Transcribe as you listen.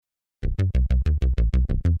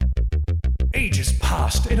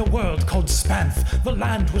past, in a world called Spanth, the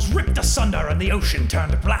land was ripped asunder and the ocean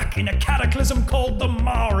turned black in a cataclysm called the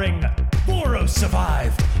Marring. Boros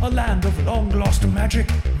survived, a land of long-lost magic,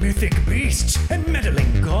 mythic beasts, and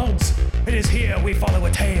meddling gods. It is here we follow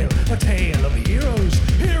a tale of heroes,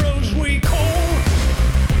 heroes we call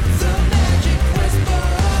the Magic Quest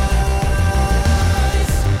Boys.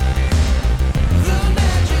 The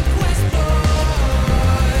Magic Quest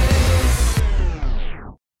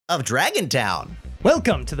Boys of Dragontown.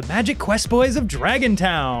 Welcome to the Magic Quest Boys of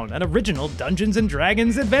Dragontown, an original Dungeons &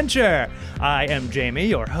 Dragons adventure. I am Jamie,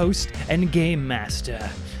 your host and game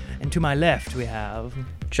master. And to my left we have...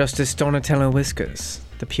 Justice Donatello Whiskers,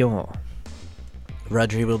 the pure.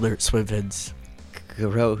 Rodri Wilbert Swivids.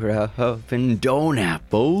 Open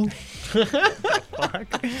Apple.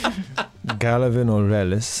 Galavin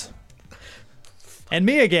Aurelis. And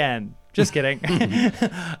me again. Just kidding.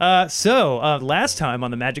 Last time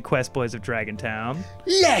on the Magic Quest Boys of Dragontown.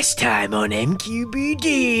 Last time on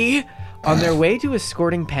MQBD. On their way to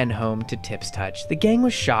escorting Penn home to Tip's Touch, the gang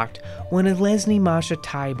was shocked when a Leslie Masha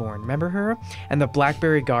Tyborn, remember her? And the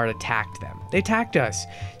Blackberry Guard attacked them. They attacked us,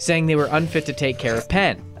 saying they were unfit to take care of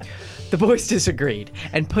Penn. The boys disagreed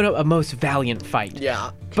and put up a most valiant fight.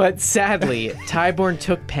 Yeah. But sadly, Tyborn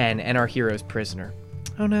took Penn and our heroes prisoner.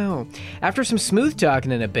 Oh no. After some smooth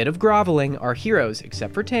talking and a bit of groveling, our heroes,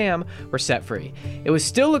 except for Tam, were set free. It was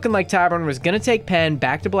still looking like Tyborn was gonna take Penn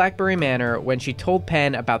back to Blackberry Manor when she told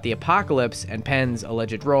Penn about the apocalypse and Penn's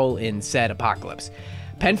alleged role in said apocalypse.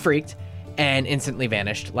 Penn freaked and instantly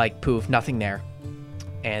vanished, like poof, nothing there.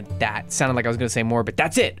 And that sounded like I was gonna say more, but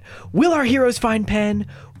that's it. Will our heroes find Penn?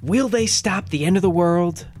 Will they stop the end of the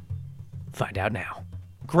world? Find out now.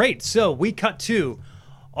 Great, so we cut to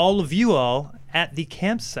all of you all at the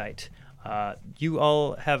campsite. You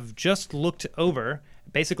all have just looked over.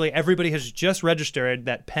 Basically, everybody has just registered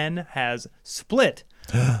that Penn has split.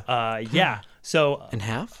 Yeah. So In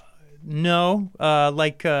half? no,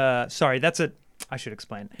 sorry, that's a. I should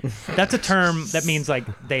explain. That's a term that means like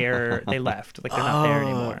they left, like they're not there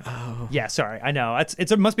anymore. Oh. Yeah, sorry, I know.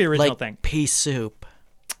 It must be an original Like thing. pea soup.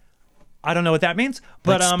 I don't know what that means,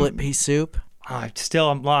 but Like split pea soup.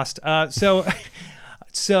 I'm lost.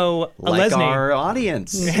 So Like Lesney, our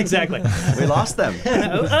audience. exactly. We lost them.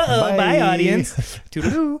 Bye, audience.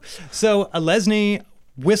 Toodaloo. So Lesney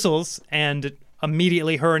whistles, and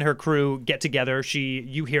immediately her and her crew get together.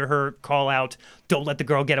 You hear her call out, "Don't let the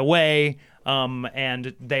girl get away,"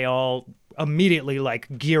 and they all immediately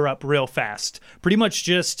like gear up real fast, pretty much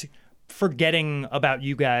just forgetting about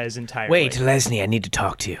you guys entirely. Wait, Leslie, I need to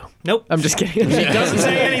talk to you. Nope. I'm just kidding. She doesn't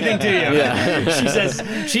say anything to you. Yeah. She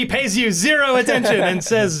says she pays you zero attention and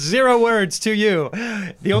says zero words to you.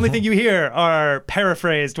 The only thing you hear are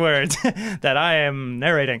paraphrased words that I am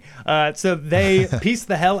narrating. So they piece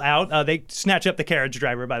the hell out. They snatch up the carriage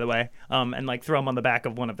driver, by the way, and like throw him on the back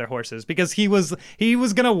of one of their horses because he was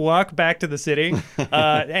gonna walk back to the city,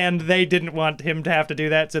 and they didn't want him to have to do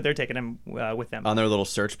that, so they're taking him with them On their little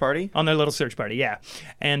search party? on their little search party, yeah.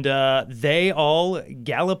 And they all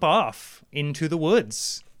gallop off into the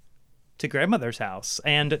woods to grandmother's house.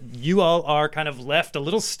 And you all are kind of left a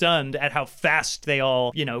little stunned at how fast they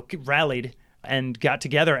all, rallied and got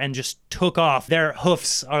together and just took off. Their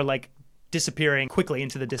hoofs are like disappearing quickly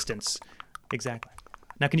into the distance. Exactly.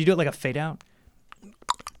 Now, can you do it like a fade out?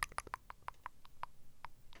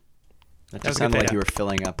 That was just a good sounded like fade you out. were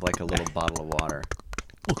filling up like a little bottle of water.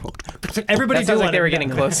 Everybody That sounds do like they were it.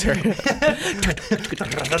 getting closer. No,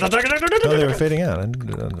 they were fading out.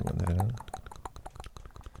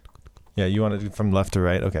 Yeah, you want it from left to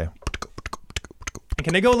right? Okay.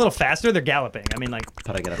 Can they go a little faster? They're galloping. I mean, like,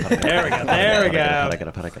 There we go. there we go.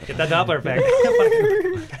 Get that Doppler effect.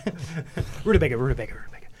 Rutabaga.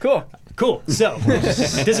 Cool. So,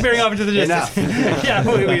 disappearing off into the distance. Yeah,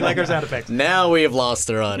 we like our sound effects. Now we have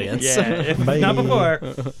lost our audience. Yeah, if not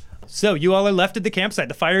before. So, you all are left at the campsite.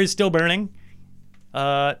 The fire is still burning.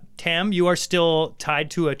 Tam, you are still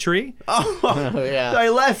tied to a tree. Oh, yeah.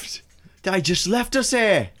 I just left us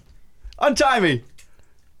here. Untie me.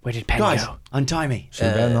 Where did Penn Guys, go? untie me. She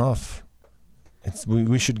ran off.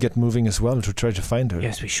 We should get moving as well to try to find her.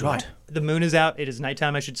 Yes, we should. Right. The moon is out. It is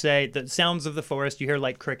nighttime, I should say. The sounds of the forest, you hear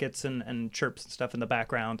like crickets and chirps and stuff in the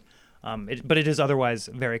background. But it is otherwise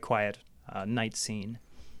very quiet. Night scene.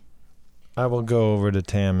 I will go over to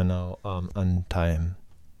Tam and I'll untie him.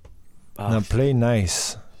 Now play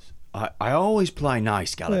nice. I always play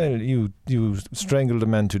nice, Gallagher. Well, you strangled a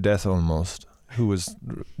man to death almost, who was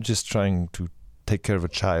just trying to take care of a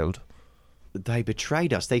child. They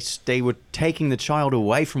betrayed us. They were taking the child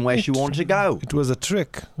away from where she wanted to go. It was a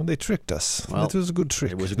trick. They tricked us. Well, it was a good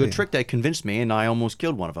trick. It was a good trick. They convinced me, and I almost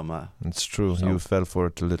killed one of them. It's true. So- You fell for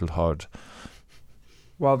it a little hard.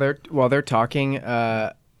 While they're talking,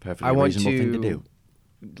 Perfectly I want reasonable thing to to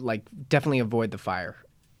do. like definitely avoid the fire.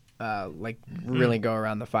 Really go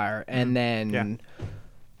around the fire, and then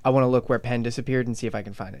I want to look where Penn disappeared and see if I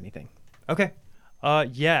can find anything. Okay.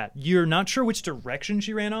 Yeah, you're not sure which direction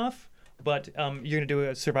she ran off, but you're gonna do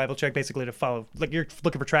a survival check basically to follow. Like you're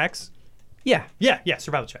looking for tracks. Yeah. Yeah,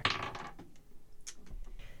 survival check.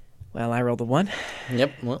 Well, I rolled a 1.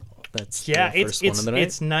 Yep. Well, that's Yeah, the first one of the night.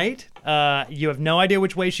 it's night. You have no idea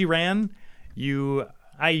which way she ran.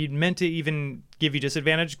 I meant to even give you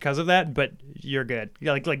disadvantage because of that, but you're good.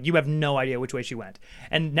 Like you have no idea which way she went.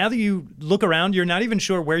 And now that you look around, you're not even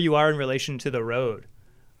sure where you are in relation to the road.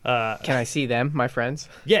 Can I see them, my friends?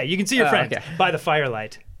 Yeah, you can see your friend okay. by the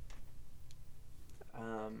firelight,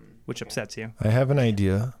 which upsets you. I have an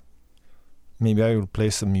idea. Maybe I will play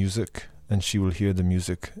some music, and she will hear the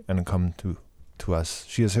music and come to us.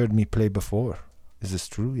 She has heard me play before. Is this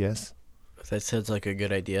true? Yes. That sounds like a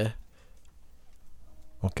good idea.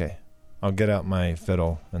 Okay. I'll get out my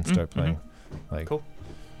fiddle and start playing. Like, Cool.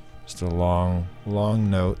 just a long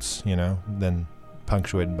notes, then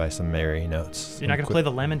punctuated by some merry notes. You're not going to play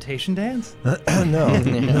the lamentation dance? No.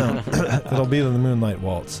 It'll be the Moonlight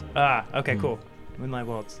Waltz. Okay, cool. Moonlight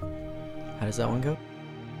Waltz. How does that one go?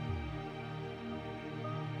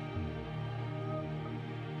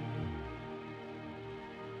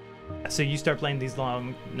 So you start playing these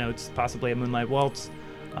long notes, possibly a Moonlight Waltz,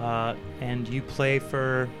 and you play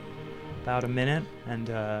for about a minute, and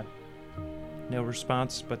no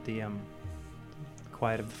response but the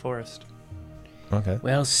quiet of the forest. Okay.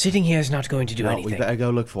 Well, sitting here is not going to do No, anything. we better go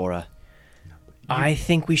look for her. I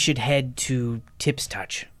think we should head to Tip's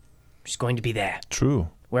Touch. She's going to be there. True.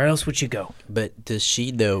 Where else would she go? But does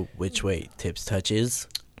she know which way Tip's Touch is?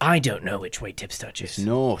 I don't know which way Tip's Touch It's is.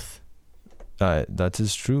 north. That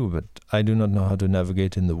is true, but I do not know how to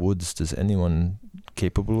navigate in the woods. Does anyone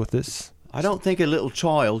capable with this? I don't think a little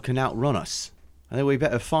child can outrun us. I think we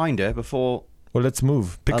better find her before Well, let's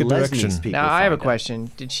move. Pick a Lesnie's direction. people Now, I have a find her.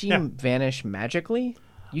 question. Did she Yeah. vanish magically?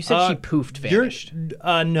 You said she poofed vanished.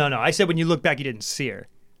 No. I said when you look back, you didn't see her.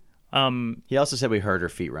 He also said we heard her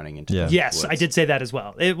feet running into Yeah. the Yes, I woods. did say that as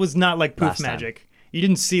well. It was not like poof Last time. magic. You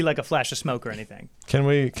didn't see like a flash of smoke or anything. Can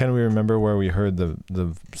we remember where we heard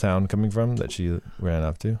the sound coming from that she ran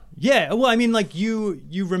up to? Yeah, well, I mean, like you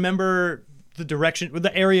remember the direction,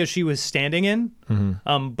 the area she was standing in.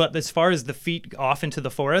 But as far as the feet off into the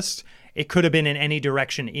forest, it could have been in any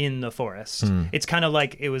direction in the forest. It's kind of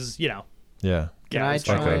like it was, Yeah. Yeah, Can it I was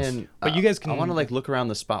try fine. and? But you guys can- I want to like look around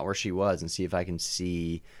the spot where she was and see if I can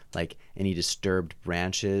see like any disturbed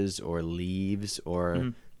branches or leaves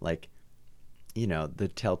or like, the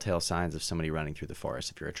telltale signs of somebody running through the forest.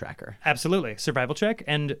 If you're a tracker. Absolutely, survival check.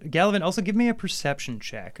 And Gallivan, also give me a perception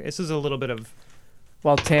check. This is a little bit of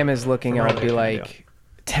While Tam is looking, I'll Right, be yeah. like,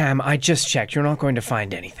 Tam, I just checked. You're not going to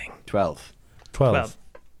find anything. 12. 12.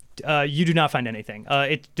 you do not find anything.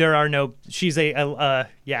 There are no. She's she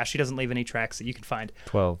doesn't leave any tracks that you can find.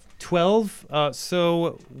 12. 12.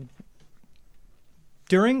 So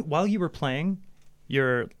while you were playing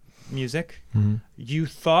your music, you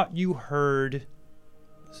thought you heard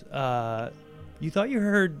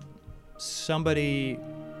somebody,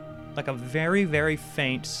 like a very, very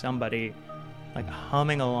faint somebody, like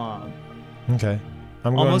humming along, Okay.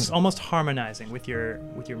 I'm going. almost harmonizing with your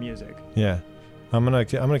music. Yeah. I'm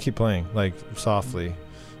gonna keep playing like softly,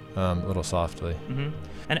 a little softly.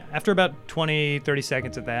 And after about 20, 30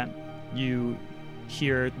 seconds of that, you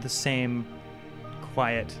hear the same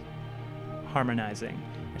quiet harmonizing.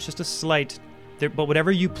 It's just a slight, but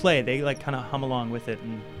whatever you play, they like kind of hum along with it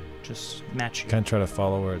and just match you. Kind of try to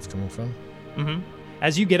follow where it's coming from.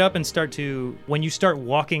 As you get up and when you start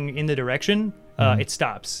walking in the direction, it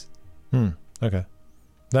stops. Okay.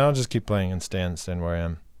 Then I'll just keep playing and stand where I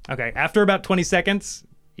am. Okay, after about 20 seconds,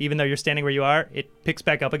 even though you're standing where you are, it picks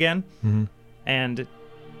back up again. And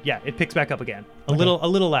yeah, it picks back up again. A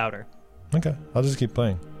little louder. Okay. I'll just keep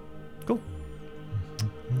playing. Cool.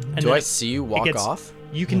 And Do then I see you walk gets- off?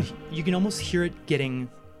 You can almost hear it getting.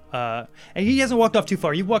 And he hasn't walked off too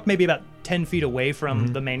far. You walked maybe about 10 feet away from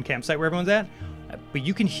the main campsite where everyone's at. But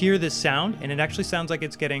you can hear this sound, and it actually sounds like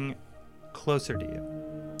it's getting closer to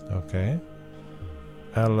you. Okay.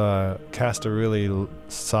 I'll cast a really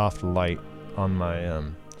soft light on my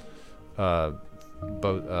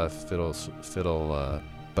fiddle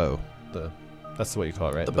bow. That's what you call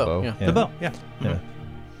it, right? The bow, yeah. The bow, yeah.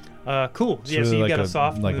 Yeah. Cool. It's Yeah, so really you've like got a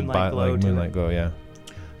soft like moonlight glow like to moonlight it. glow. Yeah.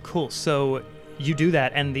 Cool. So you do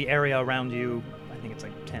that, and the area around you, I think it's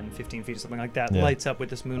like 10, 15 feet or something like that, Yeah. lights up with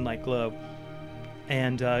this moonlight glow.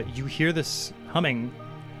 And you hear this humming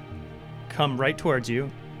come right towards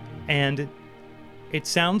you, and it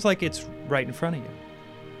sounds like it's right in front of you.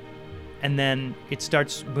 And then it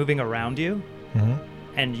starts moving around you,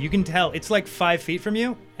 and you can tell it's like 5 feet from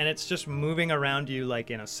you, and it's just moving around you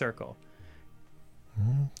like in a circle.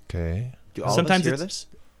 Okay. Do all Sometimes of us hear it's-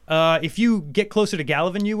 this? If you get closer to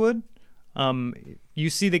Galavin, you would.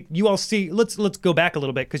 You all see. Let's go back a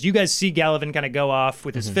little bit because you guys see Galavin kind of go off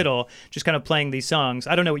with his fiddle, just kind of playing these songs.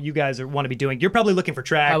 I don't know what you guys want to be doing. You're probably looking for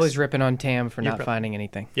tracks. I was ripping on Tam for not prob- finding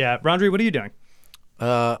anything. Yeah, Rondry, what are you doing?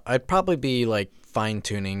 I'd probably be like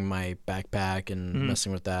fine-tuning my backpack and Mm-hmm.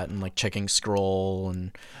 messing with that and like checking scroll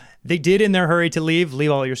and They did, in their hurry to leave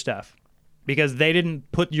all your stuff because they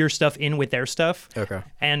didn't put your stuff in with their stuff. Okay.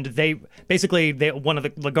 And they one of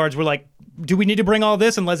the guards were like, "Do we need to bring all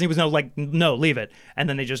this?" And Leslie was like, "No, leave it." And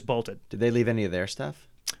then they just bolted. Did they leave any of their stuff?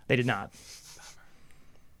 They did not.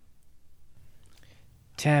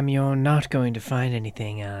 Tam, you're not going to find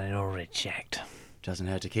anything I already checked. Doesn't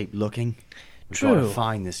hurt to keep looking. We've True. got to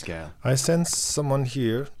find this girl. I sense someone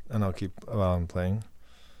here, and I'll keep while I'm playing.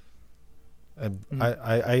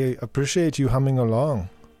 I appreciate you humming along.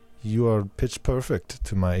 You are pitch perfect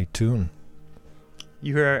to my tune.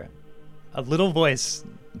 You hear a little voice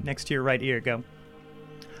next to your right ear go,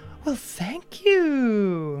 "Well, thank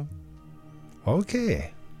you."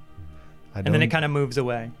 Okay. And then it kind of moves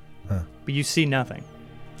away. Huh. But you see nothing.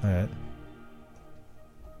 All right.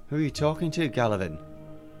 Who are you talking to, Galavin?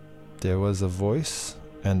 There was a voice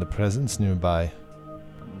and a presence nearby.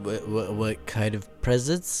 what kind of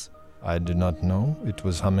presents? I do not know. It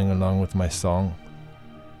was humming along with my song.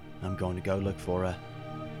 I'm going to go look for her.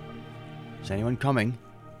 Is anyone coming?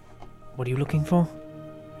 What are you looking for?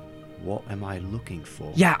 What am I looking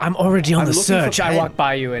for? Yeah, I'm already on I'm the looking for search. I Pen. walk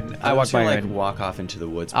by you and I I'm walk just by gonna, you like and walk off into the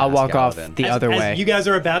woods. I'll past walk off Galavin. the other way. As you guys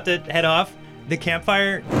are about to head off, the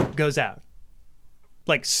campfire goes out.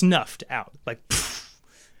 Like snuffed out. Like pfft.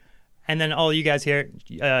 And then all you guys hear,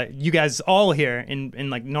 you guys all hear in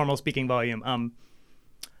like normal speaking volume,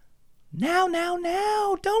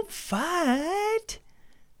 now, don't fight.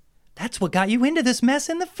 That's what got you into this mess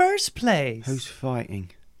in the first place. Who's fighting?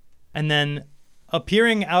 And then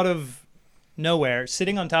appearing out of nowhere,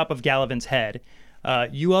 sitting on top of Galavin's head,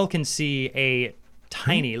 you all can see a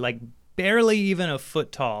tiny, like barely even a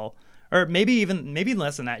foot tall, or maybe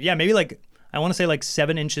less than that. Yeah, maybe like, I want to say like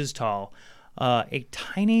 7 inches tall. A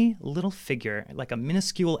tiny little figure, like a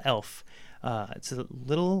minuscule elf. It's a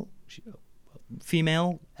little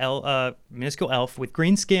female minuscule elf with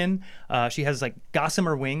green skin. She has like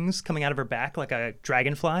gossamer wings coming out of her back like a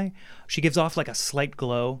dragonfly. She gives off like a slight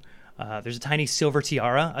glow. There's a tiny silver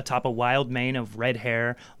tiara atop a wild mane of red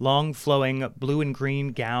hair, long flowing blue and green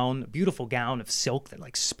gown, beautiful gown of silk that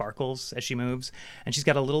like sparkles as she moves. And she's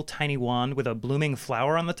got a little tiny wand with a blooming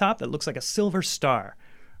flower on the top that looks like a silver star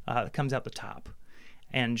that comes out the top.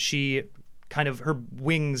 And she kind of, her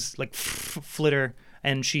wings like flitter,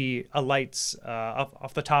 and she alights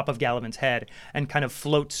off the top of Galavin's head and kind of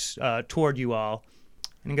floats toward you all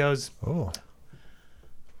and goes, Oh.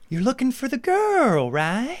 "You're looking for the girl,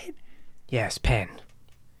 right?" yes, Pen.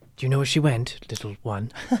 Do you know where she went, little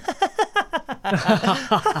one?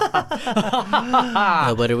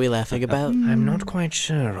 What are we laughing about? I'm not quite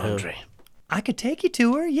sure, Andre. "I could take you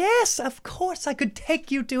to her. Yes, of course I could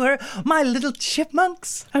take you to her, my little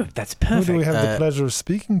chipmunks." Oh, that's Who perfect. do we have the pleasure of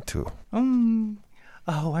speaking to?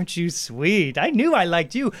 Oh, aren't you sweet? I knew I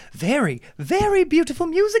liked you. Very, very beautiful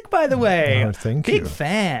music, by the way. Oh, thank big you.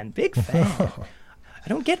 fan. I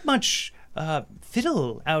don't get much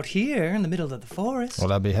fiddle out here in the middle of the forest.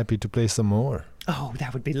 Well, I'll be happy to play some more. Oh,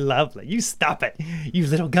 that would be lovely. You stop it, you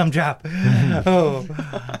little gumdrop. Oh,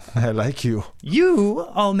 I like you. you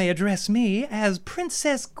all may address me as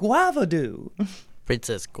Princess Guavadu,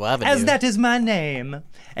 Princess Guavadu. as that is my name,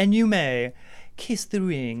 and you may kiss the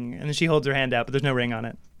ring. And then she holds her hand out, but there's no ring on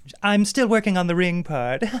it. I'm still working on the ring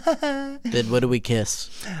part. Then what do we kiss?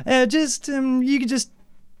 You could just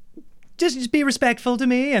be respectful to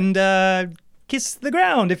me and kiss the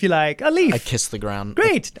ground if you like. A leaf. I kiss the ground.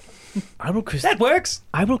 Great. I will kiss. That works.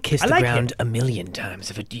 I will kiss I the like ground it. 1,000,000 times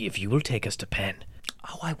if you will take us to Pen.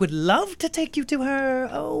 Oh, I would love to take you to her.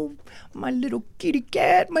 Oh, my little kitty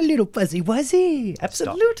cat, my little fuzzy wuzzy.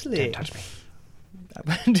 Absolutely. Don't touch me.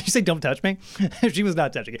 Did you say don't touch me? She was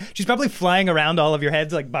not touching you. She's probably flying around all of your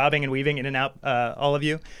heads, like bobbing and weaving in and out, all of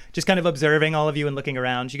you, just kind of observing all of you and looking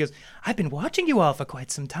around. She goes, "I've been watching you all for quite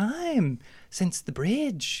some time, since the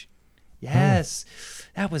bridge. Yes,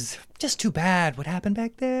 that was just too bad what happened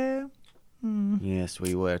back there. Yes,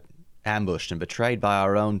 we were ambushed and betrayed by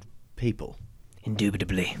our own people.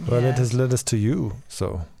 Indubitably. Well, it has led us to you,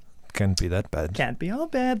 so it can't be that bad. Can't be all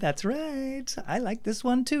bad, that's right. I like this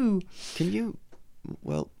one too. Can you,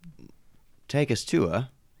 take us to her?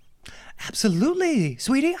 Absolutely,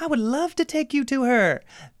 sweetie. I would love to take you to her.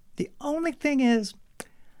 The only thing is,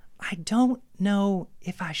 I don't know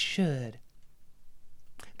if I should.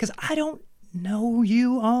 Because I don't know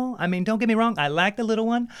you all. I mean, don't get me wrong. I like the little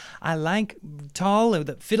one. I like Tall,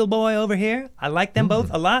 the fiddle boy over here. I like them both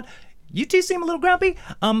a lot. You two seem a little grumpy.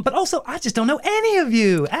 But also, I just don't know any of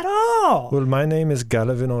you at all. Well, my name is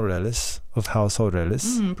Galavin Aurelis of House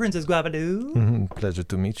Aurelis. Princess Guavadoo. Pleasure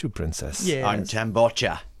to meet you, Princess. Yes. I'm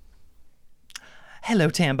Tambocha. Hello,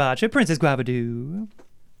 Tambacha. Princess Guavadoo.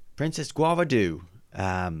 Princess Guavadoo.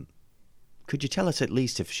 Could you tell us at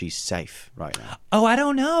least if she's safe right now? Oh, I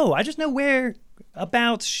don't know. I just know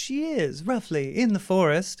whereabouts she is, roughly, in the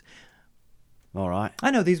forest. All right.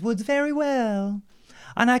 I know these woods very well.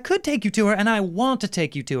 And I could take you to her, and I want to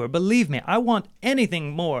take you to her. Believe me, I want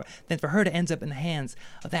anything more than for her to end up in the hands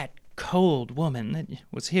of that cold woman that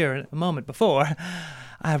was here a moment before.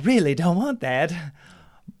 I really don't want that.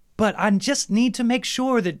 But I just need to make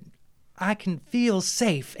sure that I can feel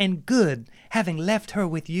safe and good having left her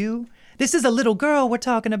with you. This is a little girl we're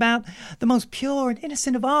talking about, the most pure and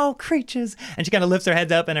innocent of all creatures. And she kind of lifts her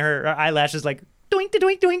head up, and her eyelashes like doink,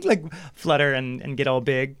 doink, doink, like flutter and get all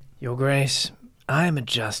big. Your Grace, I am a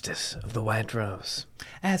justice of the White Rose,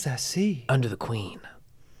 As I see. under the Queen.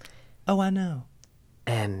 Oh, I know.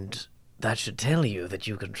 And that should tell you that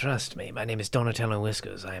you can trust me. My name is Donatello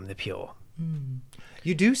Whiskers. I am the pure.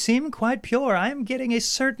 You do seem quite pure. I am getting a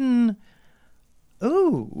certain...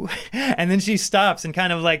 Ooh. And then she stops and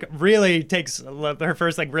kind of like really takes her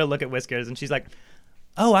first like real look at Whiskers, and she's like,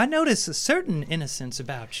 oh, I notice a certain innocence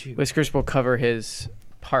about you. Whiskers will cover his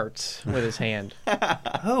parts with his hand.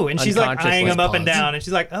 Oh, and she's like eyeing him up and Unconsciously. down, and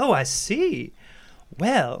she's like, oh, I see.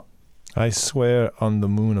 Well, I swear on the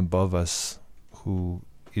moon above us, who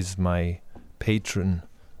is my patron,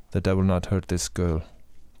 that I will not hurt this girl.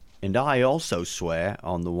 And I also swear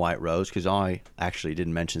on the White Rose, because I actually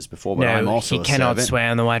didn't mention this before, but No, I'm also he a cannot servant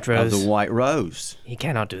swear on the White of Rose. the White Rose. He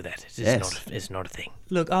cannot do that. It is Yes. it's not a thing.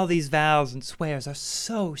 look, all these vows and swears are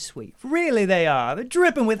so sweet. Really, they are. They're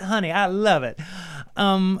dripping with honey. I love it.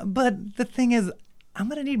 But the thing is, I'm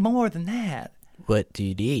going to need more than that. What do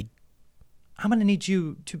you need? I'm going to need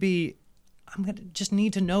you to be... I'm going to just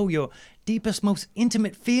need to know your deepest, most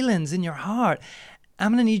intimate feelings in your heart.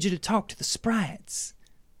 I'm going to need you to talk to the sprites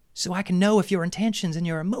so I can know if your intentions and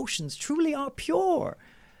your emotions truly are pure.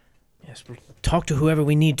 Yes, we'll talk to whoever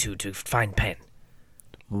we need to find Pen.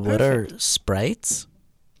 What are sprites?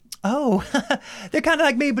 Oh, they're kind of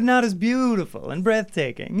like me, but not as beautiful and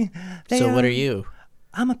breathtaking. So what are you?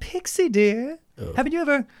 I'm a pixie, dear. Haven't you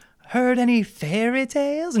ever heard any fairy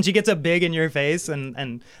tales? And she gets up big in your face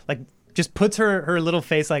and like just puts her little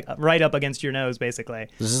face like right up against your nose, basically.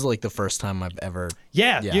 This is like the first time I've ever.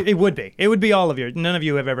 Yeah, Yeah. it would be. It would be all of your. None of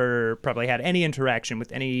you have ever probably had any interaction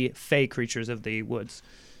with any fey creatures of the woods.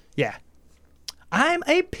 Yeah. I'm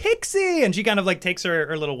a pixie, and she kind of like takes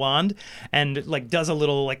her little wand and like does a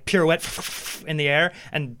little like pirouette in the air,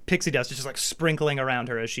 and pixie dust is just like sprinkling around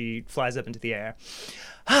her as she flies up into the air.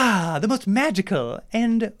 Ah, the most magical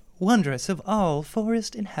and wondrous of all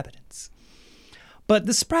forest inhabitants. But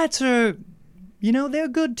the sprites are, they're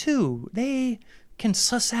good too. They can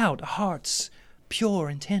suss out a heart's pure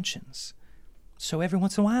intentions. So every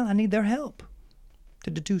once in a while, I need their help to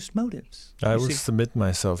deduce motives. I You will see? submit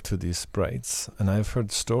myself to these sprites, and I've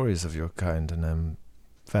heard stories of your kind, and I'm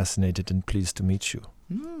fascinated and pleased to meet you.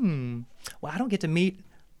 Well, I don't get to meet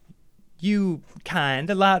you kind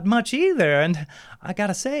a lot much either, and I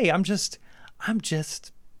gotta say, I'm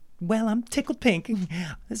tickled pink.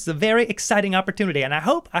 This is a very exciting opportunity, and I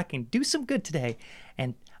hope I can do some good today.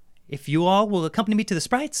 And if you all will accompany me to the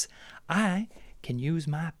sprites, I can use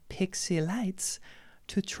my pixie lights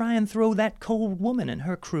to try and throw that cold woman and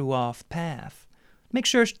her crew off path. Make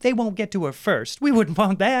sure they won't get to her first. We wouldn't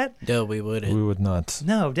want that. No, we wouldn't. We would not.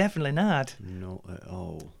 No, definitely not. Not at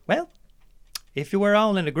all. Well, if you were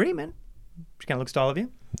all in agreement, she kind of looks to all of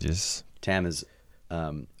you. Yes. Tam is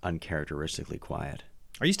uncharacteristically quiet.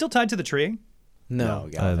 Are you still tied to the tree? No.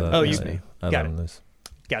 God, I Oh, let- you- I got let it. him loose.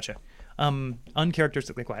 Gotcha.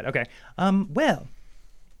 Uncharacteristically quiet. Okay. Well,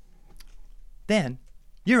 then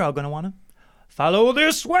you're all gonna wanna follow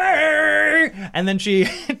this way, and then she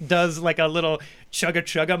does like a little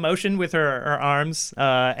chugga motion with her arms,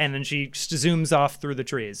 and then she zooms off through the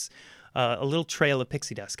trees, a little trail of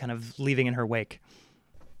pixie dust kind of leaving in her wake.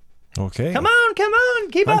 Okay. Come on,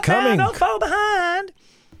 keep I'm up, man! coming. Don't fall behind.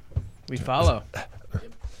 We follow.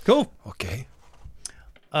 Cool. Okay.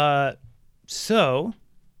 So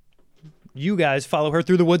you guys follow her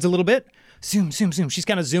through the woods a little bit. Zoom, zoom, zoom. She's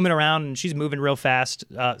kind of zooming around and she's moving real fast.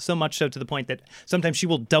 So much so to the point that sometimes she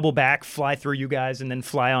will double back, fly through you guys, and then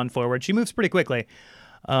fly on forward. She moves pretty quickly.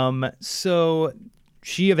 So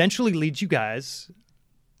she eventually leads you guys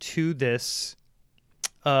to this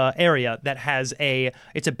area that has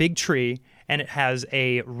it's a big tree, and it has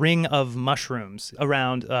a ring of mushrooms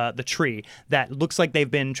around the tree that looks like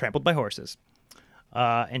they've been trampled by horses.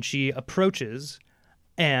 And she approaches,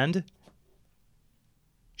 and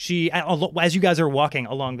she, as you guys are walking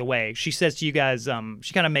along the way, she says to you guys,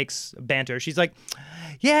 she kind of makes banter. She's like,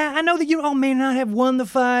 yeah, I know that you all may not have won the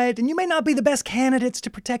fight, and you may not be the best candidates to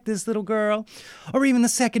protect this little girl, or even the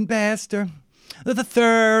second best, or the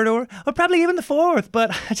third, or probably even the fourth, but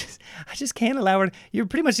I just can't allow her. You're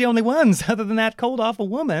pretty much the only ones, other than that cold, awful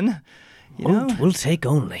woman. You know? We'll take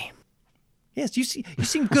only. Yes, you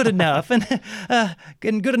seem good enough, and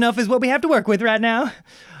good enough is what we have to work with right now.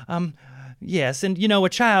 Yes, and a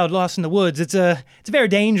child lost in the woods, it's a very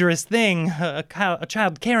dangerous thing. A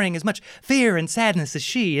child carrying as much fear and sadness as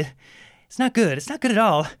she. It's not good. It's not good at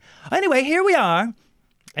all. Anyway, here we are.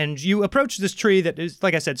 And you approach this tree that is,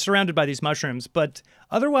 like I said, surrounded by these mushrooms, but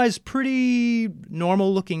otherwise pretty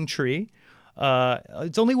normal-looking tree.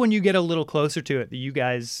 It's only when you get a little closer to it that you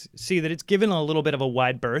guys see that it's given a little bit of a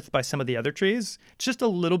wide berth by some of the other trees. It's just a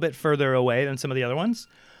little bit further away than some of the other ones.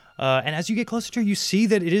 And as you get closer to it, you see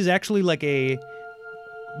that it is actually like a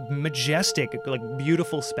majestic, like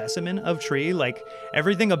beautiful specimen of tree. Like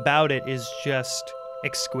everything about it is just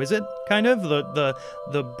exquisite, kind of.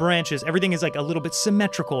 The branches, everything is like a little bit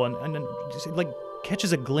symmetrical and just, like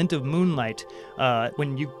catches a glint of moonlight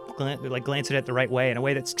when you glance at it the right way, in a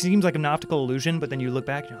way that seems like an optical illusion, but then you look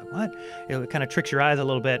back and you're like, what? It kind of tricks your eyes a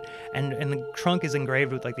little bit, and the trunk is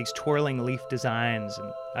engraved with like these twirling leaf designs,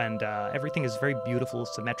 and everything is very beautiful,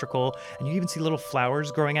 symmetrical, and you even see little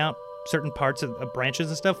flowers growing out certain parts of branches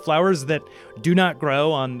and stuff, flowers that do not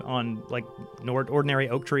grow on like ordinary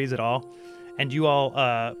oak trees at all. And you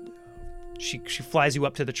all, she flies you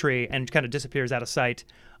up to the tree and kind of disappears out of sight.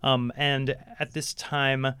 And at this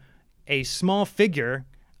time, a small figure,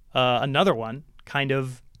 another one, kind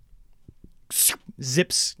of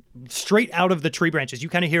zips straight out of the tree branches. You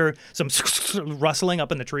kind of hear some rustling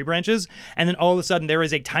up in the tree branches, and then all of a sudden there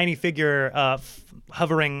is a tiny figure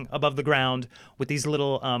hovering above the ground with these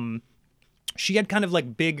little... She had kind of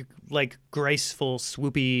like big, like graceful,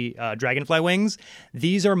 swoopy dragonfly wings.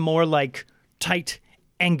 These are more like tight,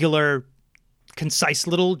 angular, concise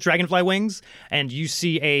little dragonfly wings. And you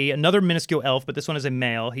see another minuscule elf, but this one is a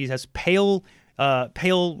male. He has pale,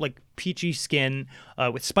 like peachy skin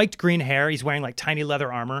with spiked green hair. He's wearing like tiny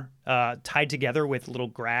leather armor tied together with little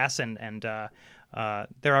grass, and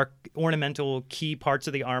there are ornamental key parts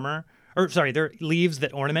of the armor. There are leaves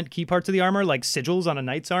that ornament key parts of the armor, like sigils on a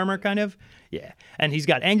knight's armor, kind of. Yeah. And he's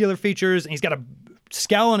got angular features, and he's got a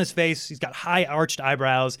scowl on his face. He's got high arched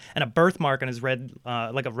eyebrows and a birthmark on his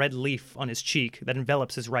like a red leaf on his cheek that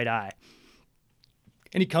envelops his right eye.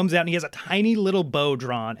 And he comes out, and he has a tiny little bow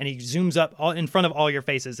drawn, and he zooms up in front of all your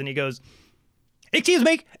faces, and he goes, excuse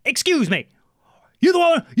me. You're the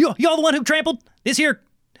one who trampled this here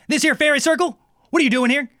fairy circle? What are you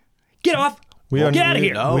doing here? Get off. Get out of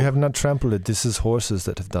here. No. We have not trampled it. This is horses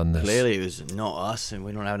that have done this. Clearly it was not us, and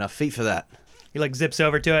we don't have enough feet for that. He like zips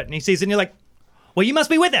over to it, and he sees it, and you're like, well, you must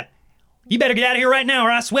be with them. You better get out of here right now,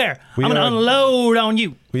 or I swear, I'm going to unload on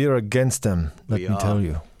you. We are against them, let me tell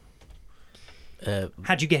you.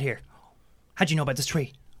 How'd you get here? How'd you know about this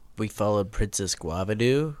tree? We followed Princess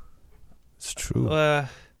Guavadu. It's true.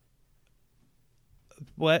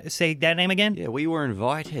 What? Say that name again? Yeah, we were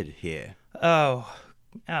invited here. Oh,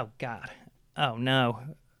 God. Oh, no.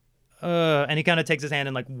 And he kind of takes his hand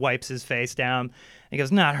and, like, wipes his face down. And he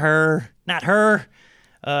goes, not her.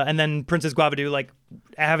 And then Princess Guavadu, like,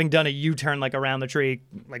 having done a U-turn, like, around the tree,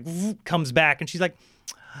 like, comes back. And she's like,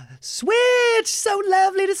 Switch, so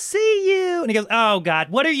lovely to see you. And he goes, oh, God,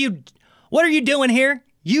 what are you doing here?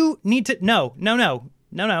 You need to, no,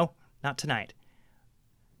 not tonight.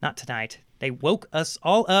 Not tonight. They woke us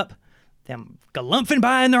all up, them galumphing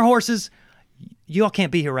by in their horses. You all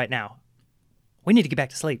can't be here right now. We need to get back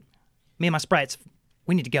to sleep. Me and my sprites,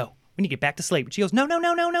 we need to go. We need to get back to sleep. But she goes, no.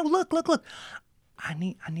 Look. I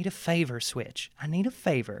need a favor, Switch. I need a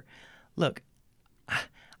favor. Look,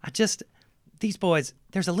 these boys,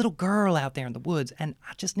 there's a little girl out there in the woods, and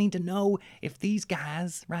I just need to know if these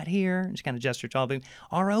guys right here, and she kind of gestures to all of them,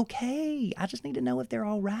 are okay. I just need to know if they're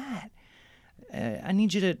all right. I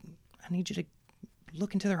need you to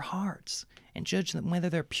look into their hearts and judge them whether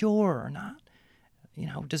they're pure or not.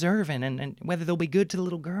 deserving and whether they'll be good to the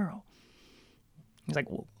little girl. He's like,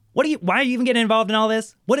 well, why are you even getting involved in all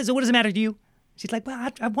this? What does it matter to you? She's like, well,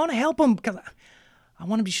 I want to help them because I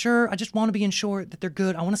want to be sure. I just want to be ensured that they're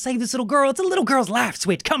good. I want to save this little girl. It's a little girl's life,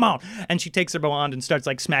 Switch. Come on. And she takes her wand and starts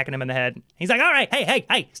like smacking him in the head. He's like, all right,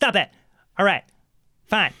 hey, stop that. All right,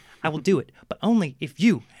 fine. I will do it, but only if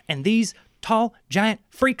you and these tall, giant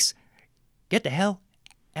freaks get the hell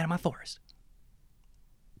out of my forest.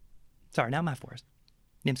 Sorry, not my forest.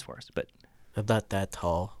 Nymph's forest, but... I'm not that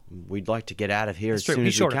tall. We'd like to get out of here That's as true. soon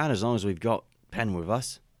He's as shorter. we can, as long as we've got Penn with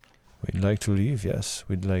us. We'd like to leave, yes.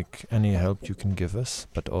 We'd like any help you can give us,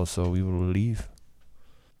 but also we will leave.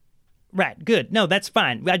 Right, good. No, that's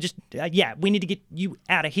fine. I just, we need to get you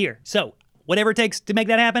out of here. So, whatever it takes to make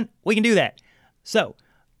that happen, we can do that. So,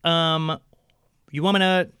 you want me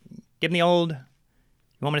to give them the old, you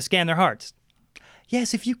want me to scan their hearts?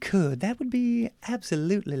 Yes, if you could. That would be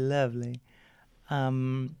absolutely lovely.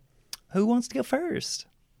 Who wants to go first?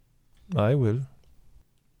 I will.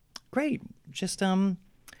 Great. Just,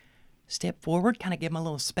 step forward, kind of give them a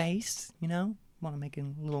little space, Want to make a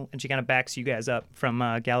little, and she kind of backs you guys up from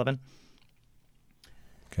Gallivan.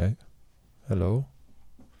 Okay. Hello.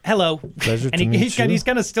 Hello. Pleasure And to meet he's you. he's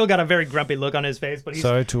kind of still got a very grumpy look on his face, but he's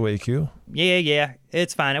Sorry to wake you. yeah,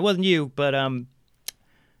 it's fine. It wasn't you, but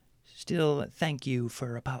still thank you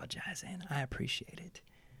for apologizing. I appreciate it.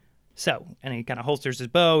 So, and he kind of holsters his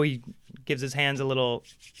bow. He gives his hands a little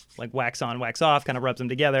like wax on, wax off, kind of rubs them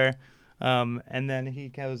together. And then he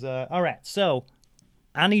goes, all right, so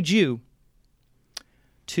I need you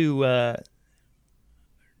to I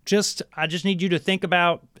just need you to think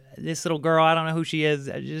about this little girl. I don't know who she is.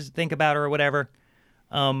 Just think about her or whatever.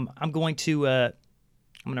 I'm going to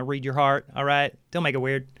read your heart. All right. Don't make it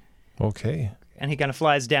weird. Okay. And he kind of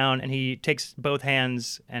flies down and he takes both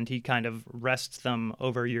hands and he kind of rests them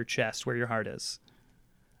over your chest where your heart is.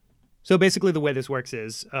 So basically the way this works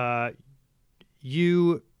is,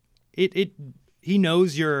 he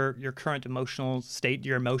knows your current emotional state,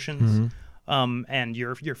 your emotions, and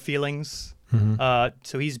your feelings.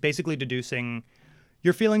 So he's basically deducing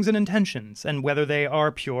your feelings and intentions and whether they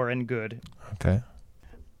are pure and good. Okay.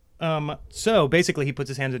 So basically he puts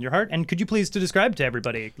his hands on your heart. And could you please to describe to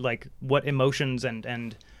everybody like what emotions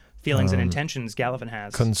and feelings and intentions Gallivan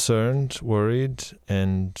has? Concerned, worried,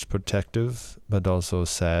 and protective, but also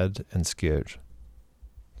sad and scared.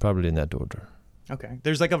 Probably in that order. Okay.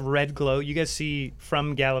 There's like a red glow. You guys see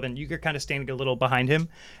from Gallivan, you're kind of standing a little behind him,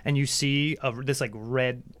 and you see this like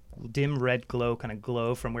dim red glow kind of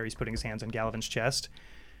glow from where he's putting his hands on Gallivan's chest.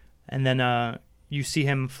 And then you see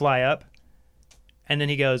him fly up, and then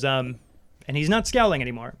he goes, and he's not scowling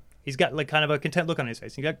anymore. He's got like kind of a content look on his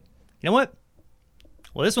face. He's like, you know what?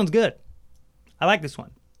 Well, this one's good. I like this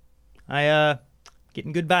one.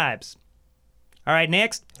 Getting good vibes. All right,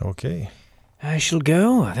 next. Okay. I shall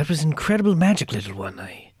go. That was incredible magic, little one.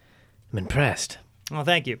 I am impressed. Well,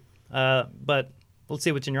 thank you. But let's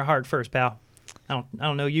see what's in your heart first, pal. I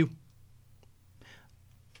don't know you.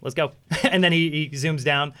 Let's go. And then he zooms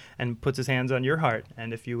down and puts his hands on your heart.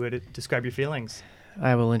 And if you would describe your feelings.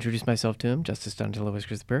 I will introduce myself to him, Justice Donatello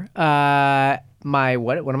Whiskers the Purr.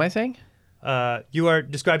 What am I saying? You are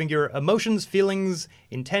describing your emotions, feelings,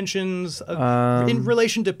 intentions in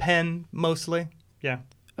relation to Penn, mostly. Yeah.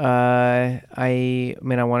 I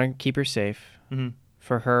want to keep her safe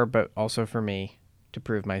for her, but also for me to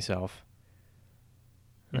prove myself.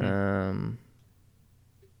 I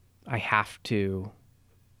have to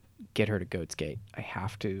get her to Goat's Gate. I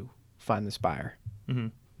have to find the spire.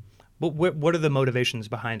 But what are the motivations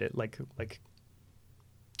behind it? Like.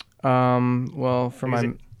 Well, for Is my,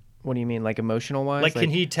 it- what do you mean? Like emotional wise? Like, can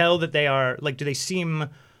he tell that they are like? Do they seem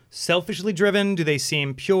selfishly driven? Do they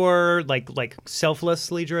seem pure? Like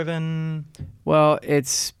selflessly driven? Well,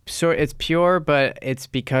 it's pure, but it's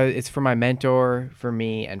because it's for my mentor, for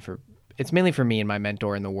me, and it's mainly for me and my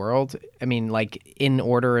mentor in the world. I mean, like in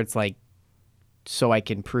order, it's like so I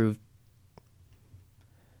can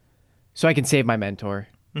save my mentor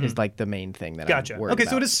is like the main thing that Gotcha. I'm worried Okay,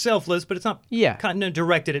 about. so it is selfless, but it's not Yeah. kind of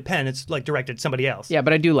directed at Penn. It's like directed at somebody else. Yeah,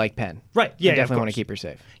 but I do like Penn. Right. Yeah. I definitely of want to course. keep her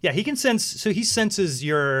safe. Yeah, he can sense. So he senses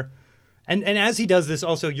your, and as he does this,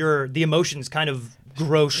 also the emotions kind of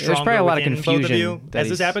grow stronger. There's probably a lot of within both confusion of you that as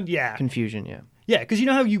this he's- happened. Yeah. Confusion, yeah. Yeah, because you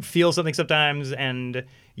know how you feel something sometimes and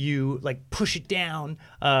you like push it down,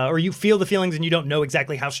 or you feel the feelings and you don't know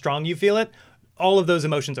exactly how strong you feel it. All of those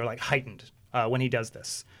emotions are like heightened when he does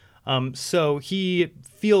this. So he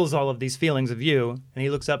feels all of these feelings of you, and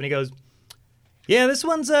he looks up and he goes, "Yeah, this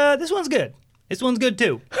one's good. This one's good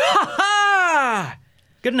too.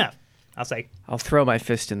 Good enough, I'll say." I'll throw my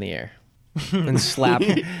fist in the air. and slap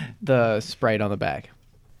the sprite on the back.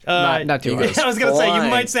 Not too hard. I was gonna say you Flying.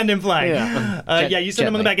 might send him flying. Yeah. You send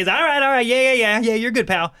him on the Gently. back. He's all right, yeah. You're good,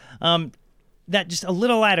 pal. That just a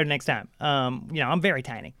little lighter next time. I'm very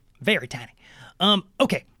tiny, very tiny.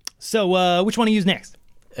 Okay. So which one to use next?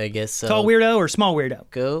 I guess so. Tall weirdo or small weirdo?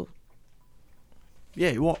 Go.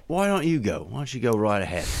 Yeah, why don't you go? Why don't you go right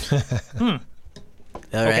ahead?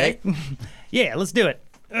 All right. Yeah, let's do it.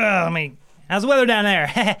 How's the weather down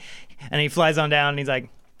there? And he flies on down and he's like,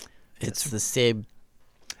 It's the same.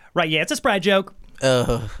 right, yeah, it's a Sprite joke.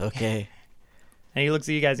 Oh, okay. And he looks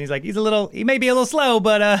at you guys and he's like, he may be a little slow,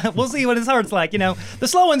 but we'll see what his heart's like. The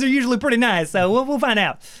slow ones are usually pretty nice, so we'll find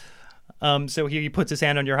out. So he puts his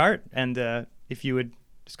hand on your heart, and if you would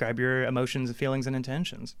describe your emotions, feelings, and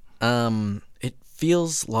intentions. It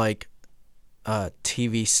feels like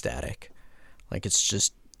TV static. Like it's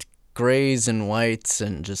just grays and whites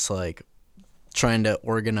and just like trying to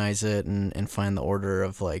organize it and find the order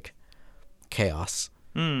of like chaos.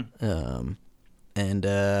 And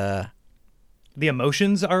The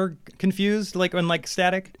emotions are confused, like when like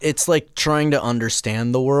static. it's like trying to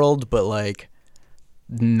understand the world, but like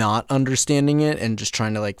not understanding it and just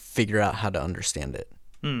trying to like figure out how to understand it.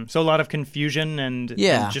 So a lot of confusion and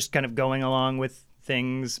Yeah. and just kind of going along with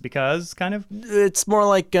things because kind of. It's more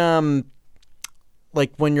like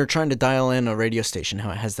when you're trying to dial in a radio station,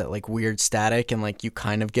 how it has that like weird static and like you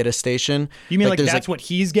kind of get a station. You mean like there's, that's what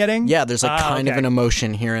he's getting? Yeah, there's like kind of okay. an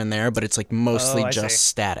emotion here and there, but it's like mostly Oh, I just see.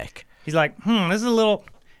 static. He's like, this is a little.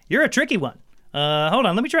 You're a tricky one. Hold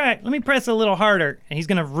on, let me try. Let me press a little harder, and he's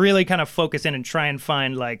gonna really kind of focus in and try and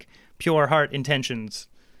find like pure heart intentions.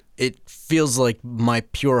 It feels like my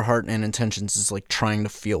pure heart and intentions is like trying to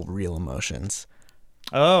feel real emotions.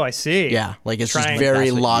 Oh, I see. Yeah, like it's Trying- just very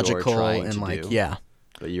That's what you're logical trying and to like do. yeah.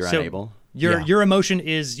 But you're So- unable. Yeah. Your emotion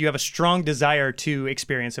is you have a strong desire to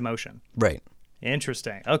experience emotion. Right.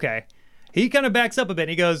 Interesting. Okay. He kind of backs up a bit and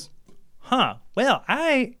he goes, well,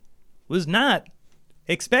 I was not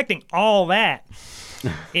expecting all that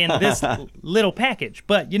in this little package.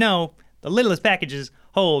 But, the littlest packages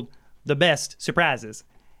hold the best surprises.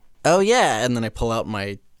 Oh yeah, and then I pull out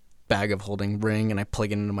my bag of holding ring and I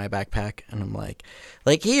plug it into my backpack and I'm like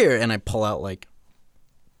here, and I pull out like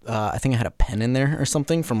I think I had a pen in there or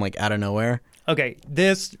something from like out of nowhere. Okay,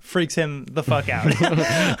 this freaks him the fuck out.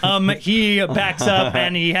 He backs up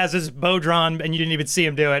and he has his bow drawn, and you didn't even see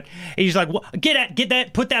him do it. He's like, "Get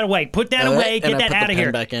that, put that away, All away, right, get and I that put out the of pen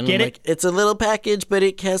here." Back in. Get I'm it? like, it's a little package, but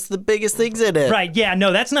it has the biggest things in it. Right? Yeah.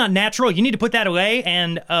 No, that's not natural. You need to put that away,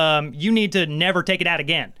 and you need to never take it out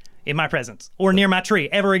again in my presence or near my tree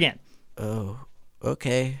ever again. Oh,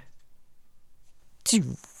 okay.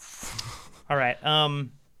 All right.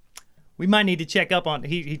 We might need to check up on.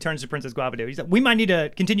 He turns to Princess Guavadu. He's like, we might need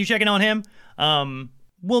to continue checking on him.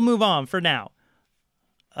 We'll move on for now.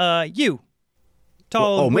 You,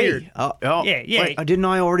 tall, weird. Me? Oh, Yeah. Wait, didn't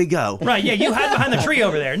I already go? Right, yeah, you hide behind the tree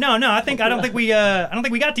over there. No, I don't think we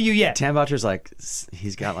got to you yet. Tamboucher's like,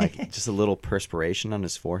 he's got like just a little perspiration on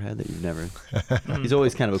his forehead that you've never. He's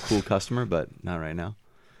always kind of a cool customer, but not right now.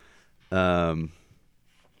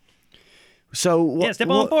 So what, step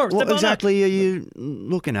on forward, what step on up. exactly are you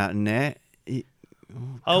looking at in there?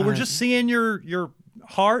 Oh, we're just seeing your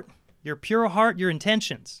heart, your pure heart, your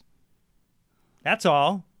intentions. That's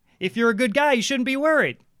all. If you're a good guy, you shouldn't be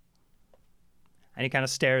worried. And he kind of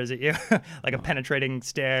stares at you like a penetrating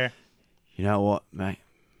stare. You know what, mate?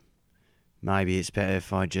 Maybe it's better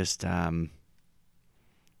if I just, go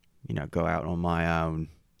out on my own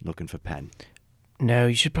looking for Pen. No,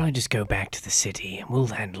 you should probably just go back to the city and we'll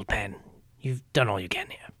handle Pen. You've done all you can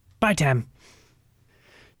here. Bye, Tam.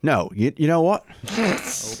 No, you know what?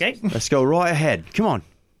 Okay. Let's go right ahead. Come on.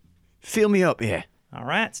 Feel me up here. All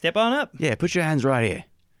right, step on up. Yeah, put your hands right here.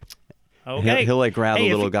 Okay. He'll like grab the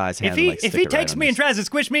if little he- guy's hand If and he like if stick he it right takes on me and his- tries to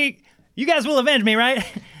squish me, you guys will avenge me, right?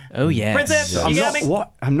 Oh, yes. Princess, I'm you got not, me?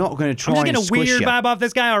 what? I'm not going to try I'm just and getting a squish weird you. vibe off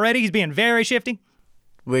this guy already. He's being very shifty.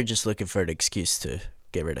 We're just looking for an excuse to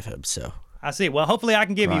get rid of him. So I see. Well, hopefully I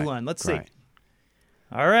can give you Right, one. Let's right. see.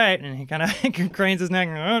 All right, and he kind of cranes his neck.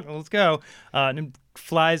 Let's go. And then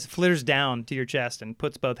flitters down to your chest and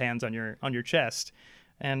puts both hands on your chest.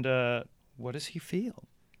 And what does he feel?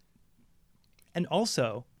 And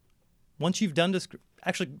also, once you've done this,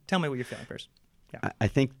 actually, tell me what you're feeling first. I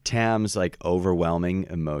think Tam's like overwhelming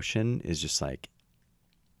emotion is just like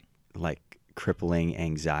crippling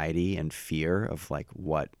anxiety and fear of like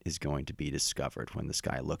what is going to be discovered when this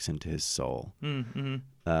guy looks into his soul,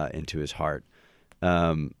 into his heart.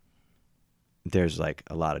 There's like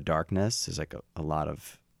a lot of darkness. There's like a lot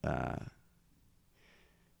of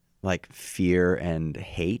like fear and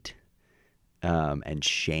hate, and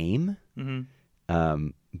shame.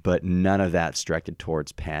 But none of that's directed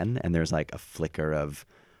towards Penn. And there's like a flicker of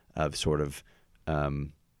sort of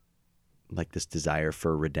like this desire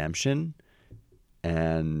for redemption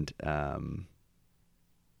and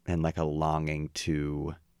like a longing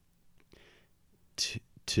to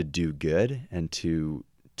do good and to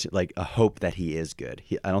like a hope that he is good.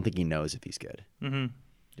 I don't think he knows if he's good.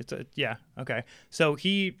 Yeah. Okay. So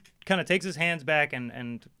he kind of takes his hands back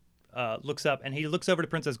and looks up, and he looks over to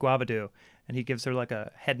Princess Guavadu, and he gives her like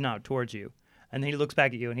a head nod towards you, and then he looks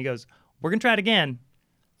back at you and he goes, "We're gonna try it again.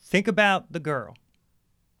 Think about the girl."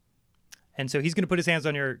 And so he's gonna put his hands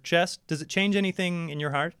on your chest. Does it change anything in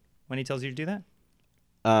your heart when he tells you to do that?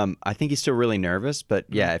 I think he's still really nervous, but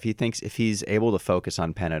yeah, if he's able to focus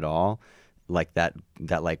on Penn at all, like that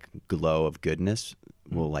like glow of goodness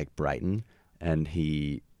will like brighten, and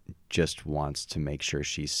he just wants to make sure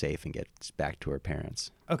she's safe and gets back to her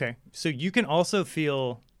parents. Okay, so you can also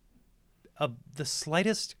feel the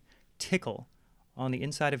slightest tickle on the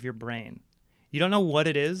inside of your brain. You don't know what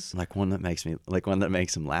it is. Like one that makes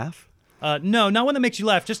him laugh? No, not one that makes you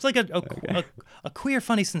laugh. Just like a queer,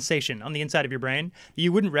 funny sensation on the inside of your brain that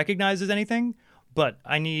you wouldn't recognize as anything. But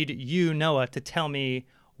I need you, Noah, to tell me,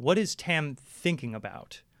 what is Tam thinking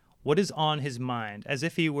about? What is on his mind? As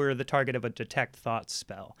if he were the target of a detect thoughts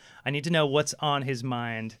spell. I need to know what's on his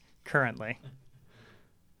mind currently.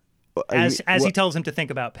 As he tells him to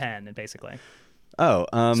think about Penn, basically. Oh,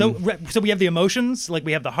 so we have the emotions, like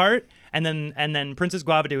we have the heart, and then Princess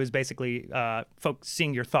Guavadu is basically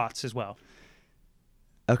seeing your thoughts as well.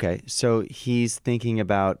 Okay, so he's thinking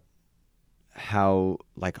about how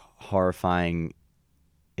like horrifying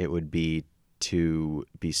it would be to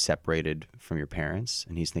be separated from your parents,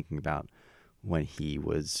 and he's thinking about when he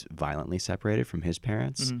was violently separated from his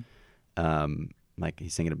parents. Like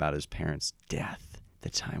he's thinking about his parents' death, the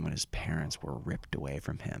time when his parents were ripped away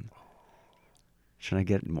from him. Should I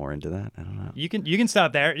get more into that? I don't know. You can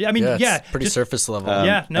stop there. I mean, it's pretty surface level.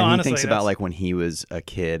 Yeah, no, and honestly. He thinks about like when he was a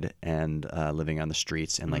kid and living on the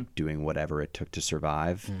streets and like doing whatever it took to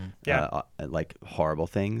survive. Like horrible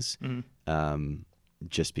things.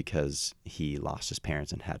 Just because he lost his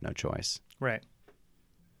parents and had no choice. Right.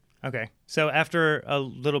 Okay. So after a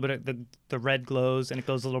little bit of the red glows and it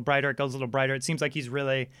goes a little brighter, it seems like he's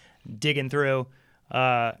really digging through.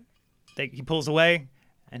 He pulls away.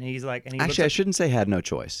 And he's like, actually, I shouldn't say had no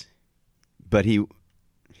choice, but he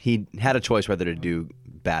had a choice whether to do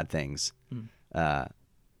bad things, but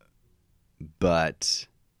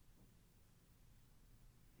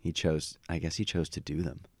he chose to do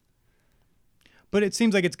them. But it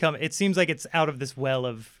seems like it's come. It seems like it's out of this well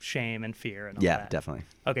of shame and fear and all that. Yeah, definitely.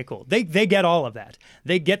 Okay, cool. They get all of that.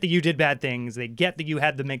 They get that you did bad things. They get that you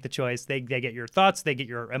had to make the choice. They get your thoughts. They get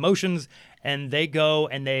your emotions, and they go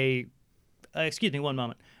and they. Excuse me, one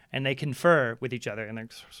moment. And they confer with each other, and they're,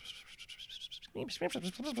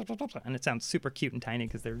 and it sounds super cute and tiny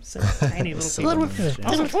because they're so tiny little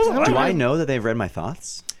people. Do I know that they've read my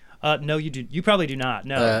thoughts? No, you do. You probably do not.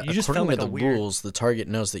 No, you just felt like according to the rules, the target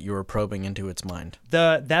knows that you are probing into its mind.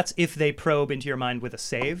 That's if they probe into your mind with a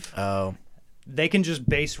save. Oh, they can just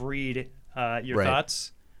base read your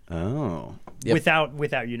thoughts. Oh,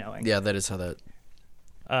 without you knowing. Yeah, that is how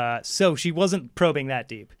that. So she wasn't probing that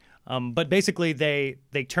deep. But basically, they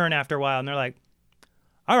turn after a while, and they're like,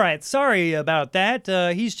 "All right, sorry about that.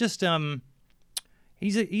 He's just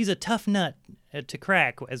he's a tough nut to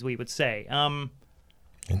crack, as we would say.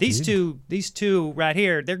 These two right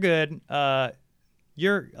here, they're good.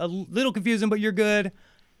 You're a little confusing, but you're good.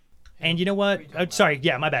 And you know what? Sorry,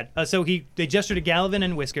 yeah, my bad. So they gesture to Gallivan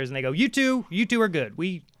and Whiskers, and they go, "You two are good.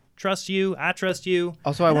 We trust you. I trust you."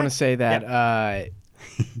 Also, I want to say that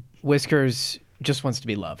Whiskers just wants to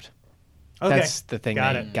be loved. Okay. That's the thing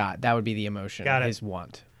that would be the emotion, his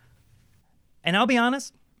want. And I'll be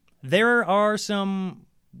honest, there are some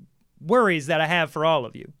worries that I have for all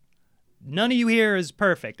of you. None of you here is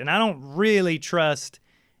perfect, and I don't really trust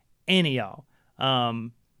any of y'all.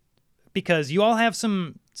 Because you all have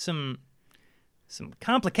some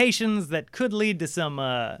complications that could lead to some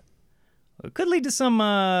I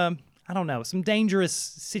don't know, some dangerous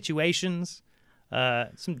situations,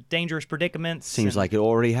 some dangerous predicaments. Seems like it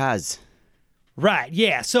already has. Right,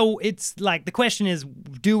 yeah. So it's like the question is,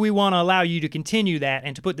 do we want to allow you to continue that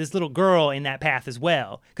and to put this little girl in that path as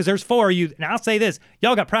well? Because there's 4 of you, and I'll say this,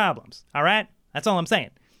 y'all got problems, all right? That's all I'm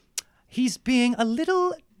saying. He's being a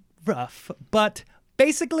little rough, but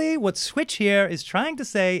basically what Switch here is trying to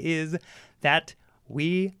say is that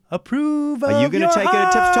we approve of Are you going to take it a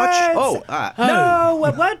tip's touch? Oh, no,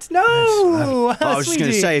 what? No. I was just going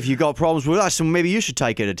to Sweetie. say, if you got problems with us, then maybe you should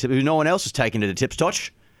take it a tip. No one else is taking it a tip's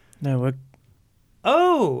touch. No,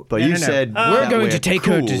 Oh, But no, you no, no. said We're that going we're to take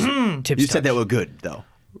her cool. to Tips You said Touch. they were good, though.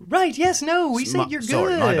 Right, yes, no, we said you're good.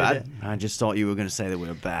 Sorry, my bad. I just thought you were going to say that we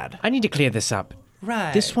were bad. I need to clear this up.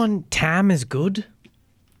 Right. This one, Tam, is good.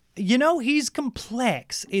 You know, he's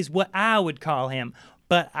complex, is what I would call him.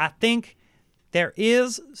 But I think there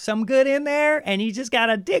is some good in there, and you just got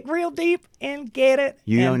to dig real deep and get it.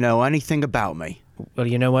 You and- don't know anything about me. Well,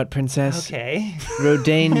 you know what, Princess? Okay.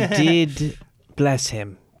 Rodaine did bless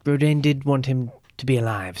him. Rodaine did want him to be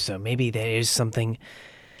alive, so maybe there is something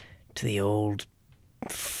to the old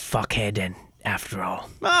fuckhead and after all.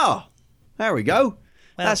 Oh, there we go.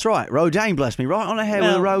 That's right. Rodaine blessed me right on the head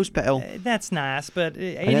with a rose petal. That's nice, but and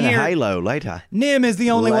in then here, a halo later. Nim is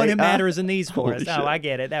the only one who Later. matters in these forests. Holy Oh, shit. I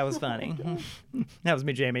get it. That was funny. That was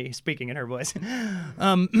me, Jamie, speaking in her voice.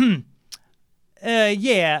 Nim,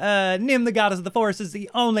 the goddess of the forest, is the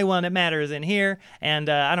only one that matters in here, and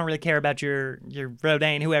I don't really care about your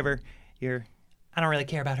Rodaine, whoever your. I don't really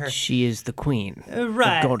care about her. She is the queen,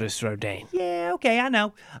 right. the goddess Rodaine. Yeah, okay, I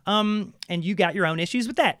know. And you got your own issues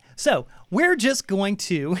with that. So we're just going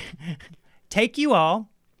to take you all.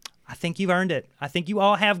 I think you've earned it. I think you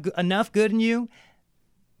all have enough good in you,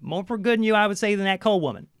 more for good in you, I would say, than that coal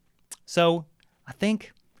woman. So I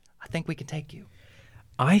think we can take you.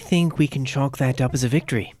 I think we can chalk that up as a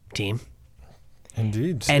victory, team.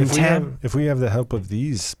 Indeed. And if we have the help of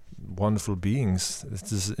these wonderful beings,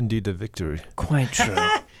 this is indeed a victory. Quite true.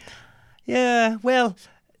 Yeah. Well,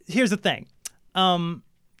 here's the thing. I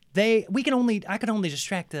could only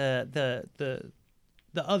distract the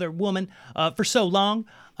other woman for so long.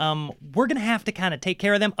 We're gonna have to kind of take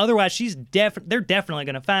care of them. Otherwise, they're definitely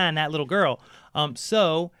gonna find that little girl.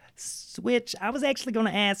 So Switch, I was actually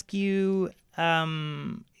gonna ask you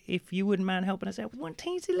if you wouldn't mind helping us out with one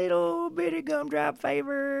teensy little bitty gumdrop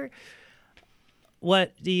favor.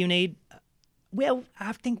 What do you need? Well,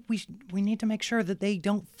 I think we need to make sure that they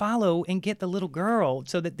don't follow and get the little girl,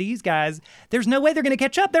 so that these guys, there's no way they're gonna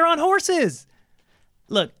catch up. They're on horses.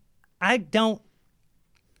 Look, I'm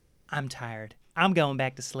tired. I'm going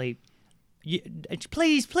back to sleep.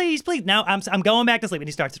 Please. Now I'm going back to sleep. And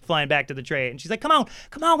he starts flying back to the tray. And she's like, come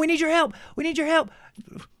on, we need your help.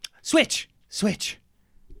 Switch.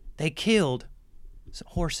 They killed some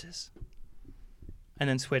horses. And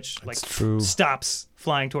then Switch true. stops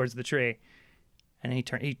flying towards the tree. And he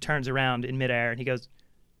turns around in midair and he goes,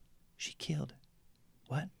 she killed.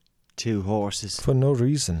 What? 2 horses. For no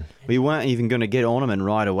reason. We weren't even going to get on them and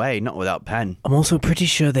ride away, not without Pen. I'm also pretty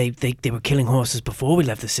sure they were killing horses before we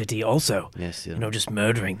left the city also. Yes, yeah. You know, just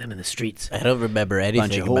murdering them in the streets. I don't remember anything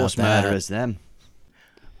Bunch of about horse that. murderers, them.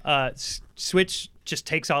 Switch just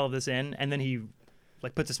takes all of this in, and then he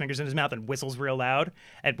puts his fingers in his mouth and whistles real loud.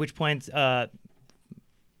 At which point,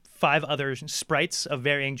 5 other sprites of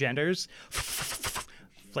varying genders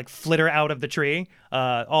flitter out of the tree,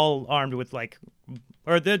 all armed with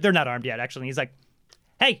or they're not armed yet actually. And he's like,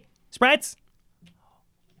 "Hey, sprites,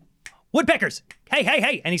 woodpeckers,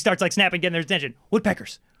 hey!" And he starts snapping, getting their attention.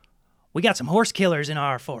 Woodpeckers, we got some horse killers in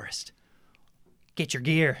our forest. Get your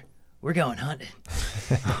gear. We're going hunting.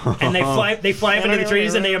 And they fly up into the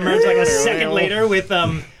trees, and they emerge a second later with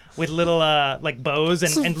little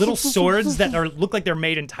bows and little swords that look like they're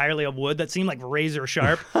made entirely of wood that seem razor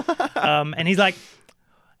sharp. And he's like,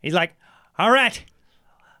 all right,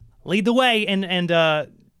 lead the way. And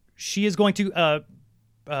she is going to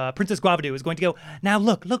Princess Guavadu is going to go. Now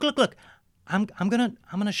look. I'm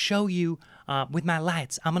gonna show you with my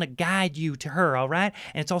lights. I'm gonna guide you to her, all right?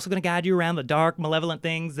 And it's also gonna guide you around the dark, malevolent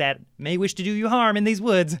things that may wish to do you harm in these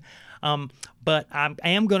woods. But I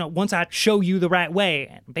am gonna, once I show you the right way,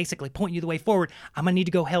 and basically point you the way forward, I'm gonna need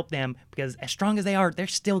to go help them because as strong as they are, they're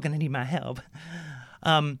still gonna need my help.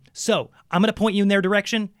 So I'm gonna point you in their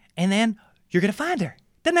direction, and then you're gonna find her.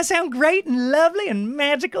 Doesn't that sound great and lovely and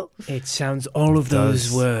magical? It sounds all of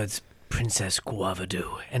those words, Princess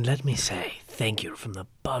Guavadu. And let me say, thank you from the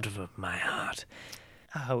bottom of my heart.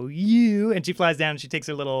 Oh, you. And she flies down and she takes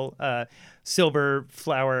her little silver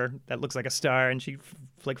flower that looks like a star and she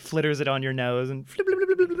flitters it on your nose and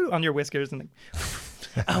on your whiskers. And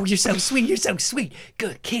oh, you're so sweet.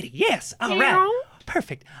 Good kitty. Yes. All right.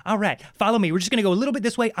 Perfect. All right. Follow me. We're just going to go a little bit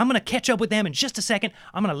this way. I'm going to catch up with them in just a second.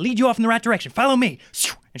 I'm going to lead you off in the right direction. Follow me.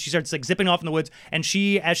 And she starts zipping off in the woods. And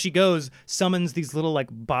she, as she goes, summons these little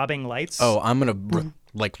bobbing lights. Oh, I'm gonna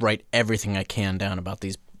write everything I can down about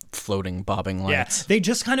these floating bobbing lights. Yeah. They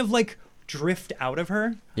just kind of drift out of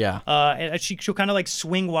her. Yeah. And she'll kind of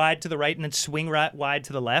swing wide to the right and then swing wide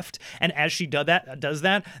to the left. And as she does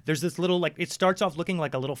that, there's this little it starts off looking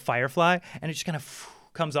like a little firefly, and it just kind of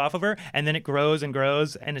comes off of her, and then it grows and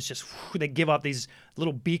grows, and it's just they give off these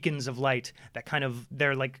little beacons of light that kind of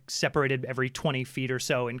they're like separated every 20 feet or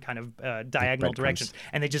so in kind of diagonal breadcrumbs. directions,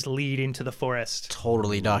 and they just lead into the forest.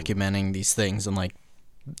 Totally documenting these things and like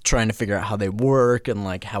trying to figure out how they work and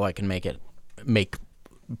like how I can make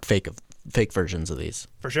fake versions of these.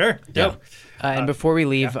 For sure. Dope. And before we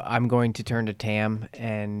leave, I'm going to turn to Tam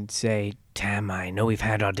and say, Tam, I know we've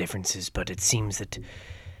had our differences, but it seems that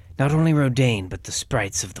not only Rodane, but the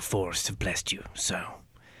sprites of the forest have blessed you, so...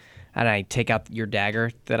 And I take out your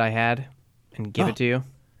dagger that I had and give it to you.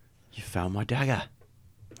 You found my dagger.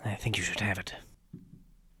 I think you should have it.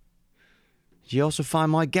 Did you also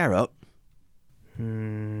find my garrote?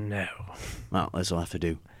 No. Well, this'll have to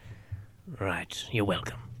do. Right, you're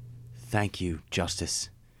welcome. Thank you, Justice.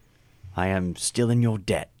 I am still in your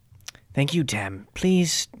debt. Thank you, Tam.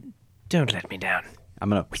 Please, don't let me down. I'm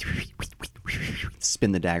gonna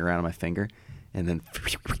spin the dagger out of my finger, and then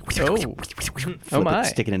flip my. it,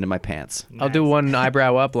 stick it into my pants. I'll do one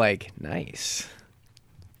eyebrow up like, nice.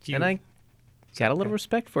 Do you- And I got a little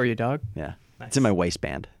respect for you, dog. Yeah, Nice. it's in my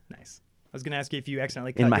waistband. Nice. I was gonna ask you if you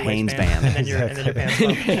accidentally cut In my your Hanes waistband, band. and then your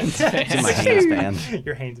pants fell. It's in my Hanes band.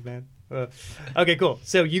 Your Hanes band. Okay, cool.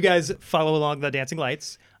 So you guys follow along the dancing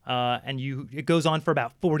lights, and it goes on for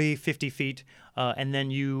about 40, 50 feet, and then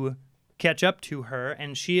you catch up to her,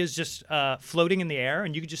 and she is just floating in the air,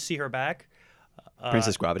 and you can just see her back.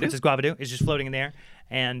 Princess Guavadu? Princess Guavadu is just floating in the air,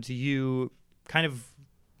 and you kind of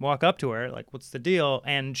walk up to her, like, what's the deal?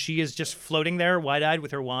 And she is just floating there, wide-eyed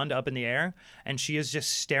with her wand up in the air, and she is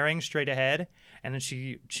just staring straight ahead. And then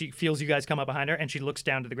she feels you guys come up behind her, and she looks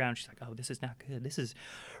down to the ground. She's like, "Oh, this is not good. This is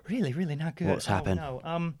really, really not good. What's happened?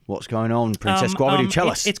 No. What's going on, Princess Guavadu? Tell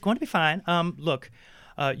us. It's going to be fine. Look,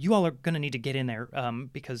 you all are going to need to get in there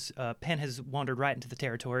because Penn has wandered right into the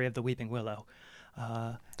territory of the Weeping Willow.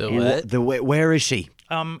 Where is she?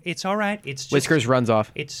 It's all right. It's just, Whiskers runs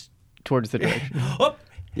off It's towards the direction. oh.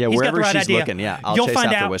 Yeah, He's got wherever the right she's idea. looking. Yeah, I'll You'll chase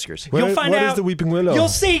find after out. Whiskers. You'll find What out. is the Weeping Willow? You'll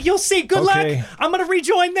see. Good Okay. luck. I'm gonna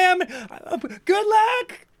rejoin them. Good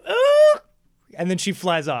luck. Ooh. And then she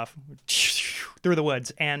flies off through the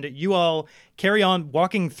woods, and you all carry on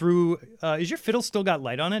walking through. Is your fiddle still got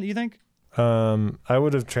light on it? Do you think? I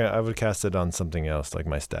would cast it on something else, like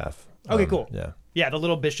my staff. Okay, cool. Yeah. Yeah, the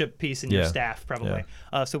little bishop piece in your Yeah. staff, probably.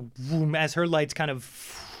 So vroom, as her lights kind of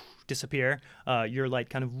disappear, your light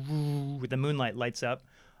kind of with the moonlight lights up,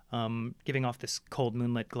 giving off this cold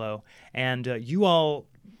moonlit glow. And you all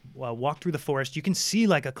walk through the forest. You can see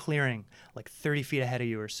like a clearing, like 30 feet ahead of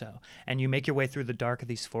you or so. And you make your way through the dark of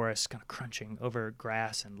these forests, kind of crunching over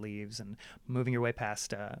grass and leaves and moving your way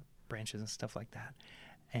past branches and stuff like that.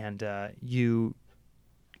 And you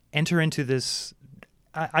enter into this.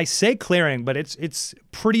 I say clearing, but it's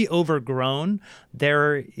pretty overgrown.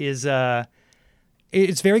 There is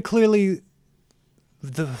it's very clearly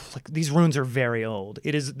these ruins are very old.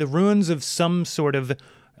 It is the ruins of some sort of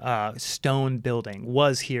stone building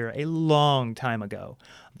was here a long time ago.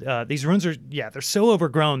 These ruins are they're so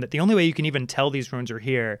overgrown that the only way you can even tell these ruins are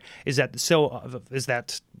here is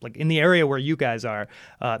that like in the area where you guys are,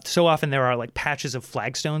 so often there are like patches of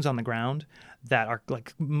flagstones on the ground that are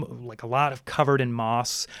like a lot of covered in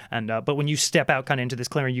moss, and but when you step out kind of into this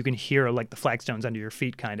clearing, you can hear like the flagstones under your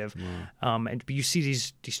feet, kind of, and you see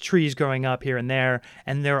these trees growing up here and there,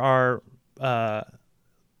 and there are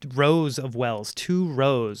rows of wells, 2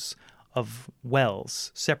 rows of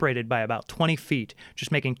wells separated by about 20 feet,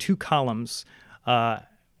 just making 2 columns,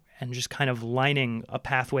 and just kind of lining a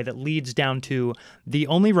pathway that leads down to the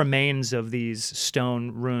only remains of these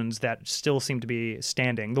stone ruins that still seem to be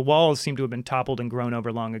standing. The walls seem to have been toppled and grown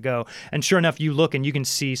over long ago. And sure enough, you look and you can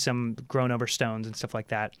see some grown over stones and stuff like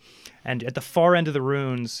that. And at the far end of the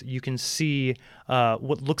ruins, you can see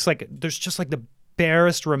what looks like there's just like the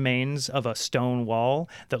barest remains of a stone wall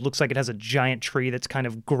that looks like it has a giant tree that's kind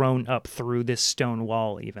of grown up through this stone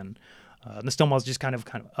wall even. The stone wall's just kind of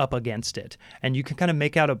up against it, and you can kind of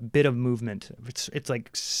make out a bit of movement. It's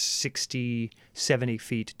like 60, 70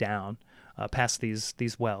 feet down past these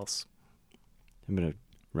wells. I'm gonna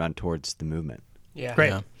run towards the movement. Yeah. Great.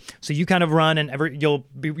 Yeah. So you kind of run, and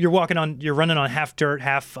you're running on half dirt,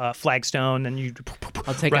 half flagstone, and you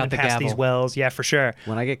I'll take run out the past gavel. these wells. Yeah, for sure.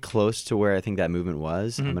 When I get close to where I think that movement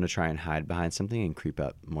was, Mm-hmm. I'm gonna try and hide behind something and creep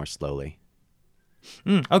up more slowly.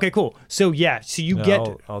 Okay, cool. So you No, get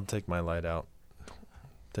I'll take my light out.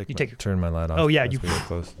 take- Turn my light off. Oh, yeah, as you- we get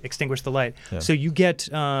close. extinguish the light. Yeah. So you get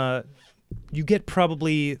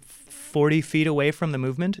probably 40 feet away from the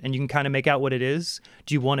movement, and you can kind of make out what it is.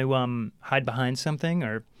 Do you want to hide behind something,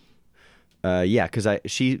 or Yeah, because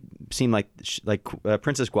she seemed like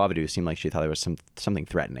Princess Guavadu seemed like she thought there was something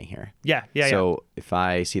threatening here. Yeah. So if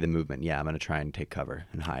I see the movement, I'm gonna try and take cover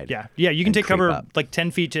and hide. Yeah. You can and take creep cover up. like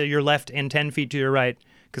 10 feet to your left and 10 feet to your right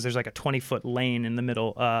because there's like a 20-foot lane in the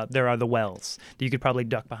middle. There are the wells that you could probably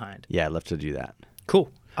duck behind. Yeah, I'd love to do that.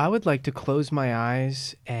 Cool. I would like to close my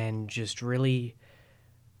eyes and just really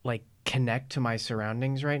like connect to my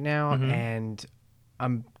surroundings right now, and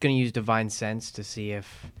I'm gonna use divine sense to see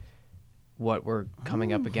if what we're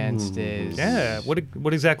coming up against is. Yeah.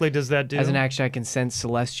 What exactly does that do? As an action, I can sense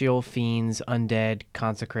celestial, fiends, undead,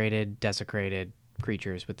 consecrated, desecrated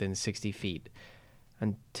creatures within 60 feet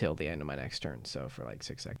until the end of my next turn. So for like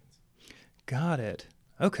 6 seconds. Got it.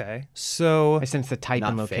 Okay. So I sense the type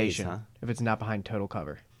and Not phase, location huh? if it's not behind total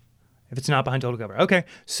cover. if it's not behind total cover. Okay.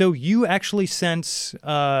 So you actually sense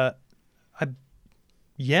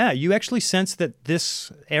you actually sense that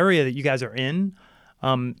this area that you guys are in,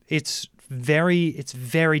 it's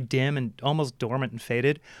very dim and almost dormant and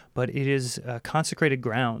faded, but it is consecrated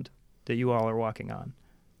ground that you all are walking on.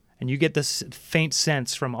 And you get this faint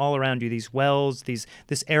sense from all around you, these wells, this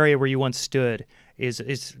area where you once stood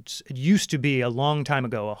it used to be a long time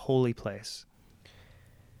ago a holy place.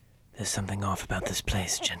 There's something off about this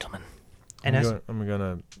place, gentlemen. And I'm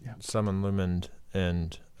gonna summon Lumend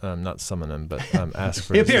and not summon him, but ask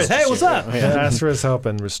for he his appears. help. Hey, what's up? Ask for his help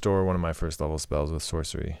and restore one of my first level spells with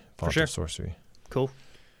sorcery. Font sure. of sorcery. Cool.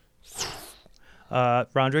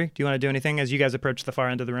 Rondri, do you want to do anything as you guys approach the far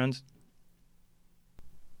end of the ruins?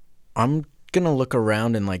 I'm gonna look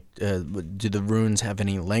around and do the runes have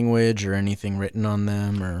any language or anything written on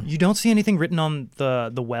them? Or You don't see anything written on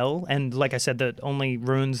the well, and like I said, the only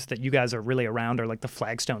runes that you guys are really around are like the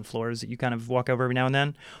flagstone floors that you kind of walk over every now and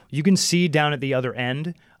then. You can see down at the other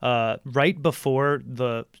end, right before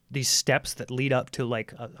these steps that lead up to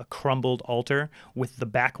like a crumbled altar with the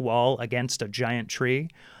back wall against a giant tree.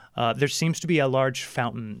 There seems to be a large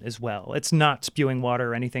fountain as well. It's not spewing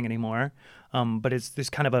water or anything anymore, but there's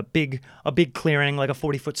kind of a big clearing, like a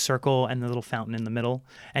 40-foot circle, and the little fountain in the middle.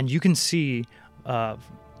 And you can see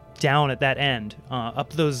down at that end,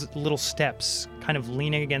 up those little steps, kind of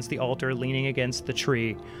leaning against the altar, leaning against the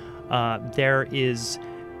tree, there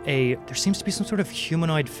seems to be some sort of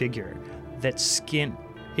humanoid figure that skin.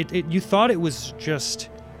 You thought it was just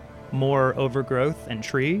more overgrowth and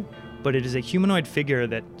tree, but it is a humanoid figure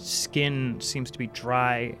that skin seems to be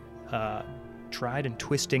dried and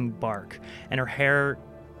twisting bark, and her hair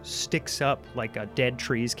sticks up like a dead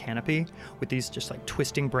tree's canopy with these just like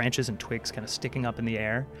twisting branches and twigs kind of sticking up in the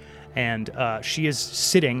air. And she is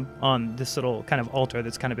sitting on this little kind of altar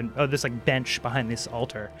that's kind of this like bench behind this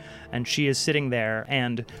altar, and she is sitting there,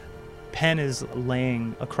 and Pen is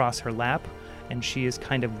laying across her lap, and she is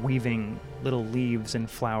kind of weaving little leaves and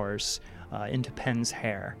flowers into Pen's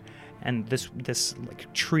hair. And this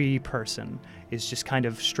like tree person is just kind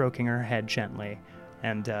of stroking her head gently,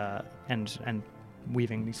 and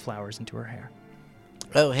weaving these flowers into her hair.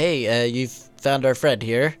 oh, hey, you've found our friend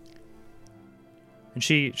here. And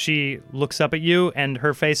she looks up at you, and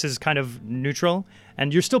her face is kind of neutral,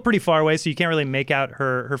 and you're still pretty far away, so you can't really make out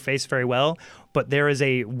her face very well. But there is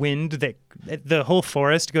a wind that the whole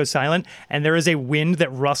forest goes silent, and there is a wind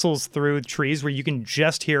that rustles through trees where you can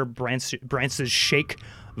just hear branches shake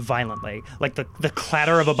violently, like the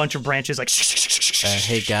clatter of a bunch of branches, like.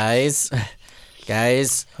 Hey, guys.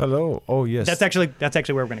 Hello. Oh yes. That's actually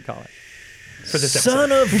where we're gonna call it for this episode.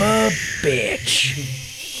 Son of a bitch.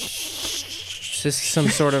 Is this some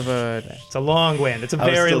sort of a... It's a long wind. It's a I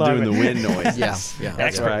was very still long doing wind. the wind noises. Yeah.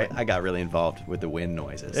 That's Expert. where I got really involved with the wind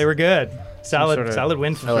noises. They were good. sort of- Solid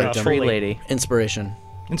wind I like for them. tree Foley. lady. Inspiration,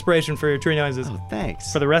 Inspiration for your tree noises Oh,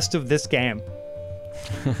 thanks. for the rest of this game.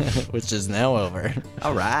 which is now over.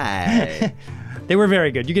 All right. They were very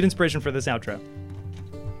good. You get inspiration for this outro.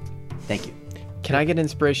 Thank you. Can I get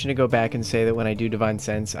inspiration to go back and say that when I do divine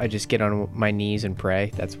sense, I just get on my knees and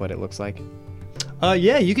pray? That's what it looks like.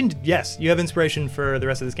 Yeah, you can. Yes, you have inspiration for the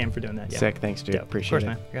rest of this game for doing that. Yeah. Sick. Thanks, dude. Yeah, Appreciate of course, it.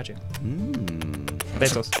 man. I got you.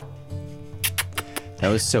 Bezos. That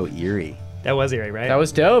was so eerie. That was eerie, right? That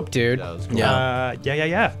was dope, dude. That was cool. Yeah.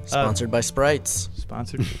 Yeah. Sponsored by Sprites.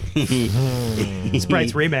 Sponsored.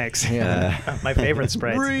 Sprites remakes. My favorite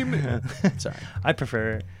Sprites. Sorry. I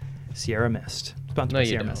prefer Sierra Mist. Sponsored No, by you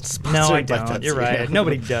Sierra don't. Mist. No, I Sponsored by don't. You're Pepsi. right.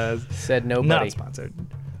 Nobody does. Said nobody. Not sponsored.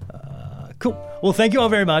 Cool. Well, thank you all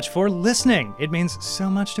very much for listening. It means so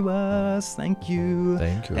much to us. Thank you.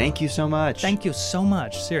 Thank you. Thank you so much. Thank you so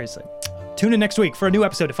much. Seriously. Tune in next week for a new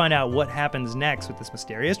episode to find out what happens next with this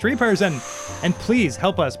mysterious tree person. And please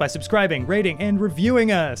help us by subscribing, rating, and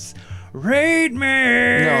reviewing us. rate me.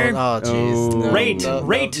 No, oh jeez. No,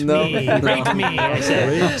 Rate no, me. no. Rate me. I said.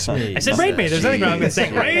 me. I said rate me. There's nothing wrong with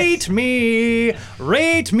saying rate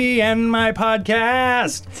me and my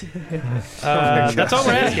podcast. That's all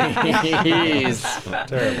we're asking.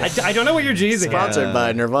 Jeez. I don't know what your G's again. Sponsored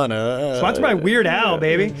by Nirvana. Sponsored by Weird Al,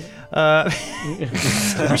 baby.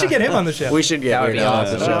 We should get him on the show. We should get Weird Al on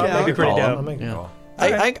the show. That'd be pretty I'll dope. make a call.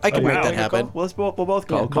 I could make wow. that happen. We'll both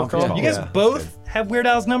call. You guys both have Weird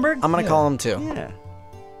Al's number? I'm gonna call him too. Yeah.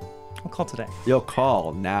 I'll call today. You'll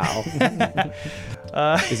call now.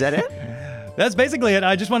 Is that it? That's basically it.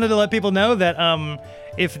 I just wanted to let people know that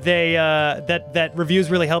if they that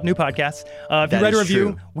reviews really help new podcasts. If you That write a is review,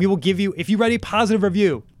 true. we will give you. If you write a positive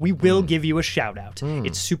review, we will give you a shout out.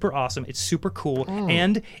 It's super awesome. It's super cool.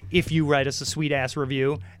 And if you write us a sweet ass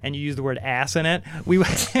review and you use the word ass in it, we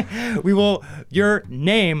will. Your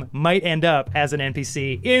name might end up as an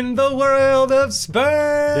NPC in the world of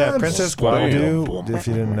spam. Yeah, Princess Guavadu. If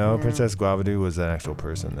you didn't know, Princess Guavadu was an actual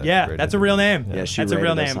person. That Yeah, rated that's a it. real name. Yeah, she that's a rated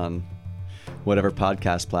real us name. on whatever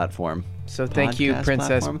podcast platform. So thank you, Podcast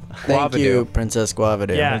Princess platform? Thank you, Guavadu. Princess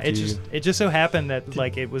Guavadu. Yeah, Thank you. it just so happened that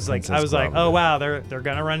like it was like I Princess was like, Guavadu. oh wow, they're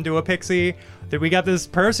gonna run into a pixie. That we got this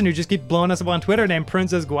person who just keeps blowing us up on Twitter named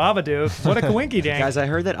Princess Guavadu. What a coinky dink. Guys, I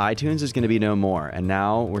heard that iTunes is going to be no more, and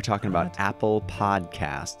now we're talking about Apple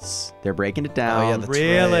Podcasts. They're breaking it down. Oh, yeah, that's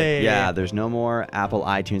Really? Yeah, there's no more Apple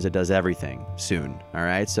iTunes that does everything soon. All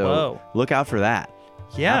right, so Whoa. look out for that.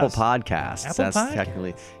 Yes. Apple Podcasts. Apple That's Podcasts.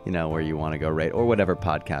 technically, where you want to go rate, or whatever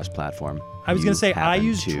podcast platform. I was you gonna say I happen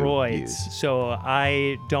use to droids, use. so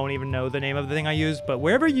I don't even know the name of the thing I use. But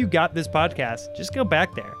wherever you got this podcast, just go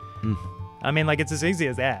back there. I mean, like it's as easy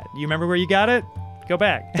as that. You remember where you got it? Go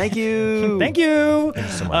back. Thank you. Thank you. Thank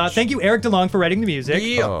you so much. Thank you, Eric DeLong, for writing the music.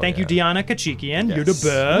 Oh, Thank you, yeah. Deanna Kachikian. You're Yes. the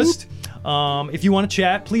best. If you want to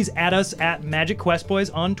chat, please add us at Magic Quest Boys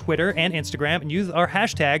on Twitter and Instagram and use our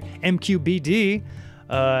hashtag MQBD.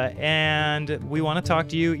 And we want to talk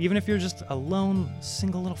to you, even if you're just a lone,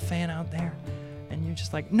 single little fan out there, and you're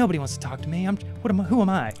just like, nobody wants to talk to me. Who am I? Who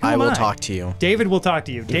I am will talk to you. David will talk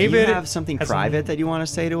to you. If David you have something has private that you want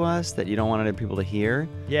to say to us that you don't want other people to hear,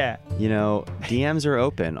 Yeah. DMs are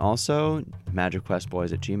open. Also,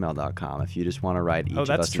 magicquestboys@gmail.com. If you just want to write each of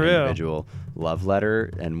that's us true. an individual love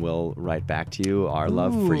letter, and we'll write back to you our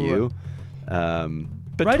love for Ooh. you.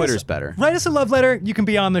 But Write Twitter's us- better. Write us a love letter. You can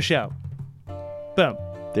be on the show. Boom.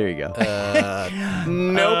 There you go.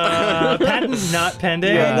 Nope. Patent not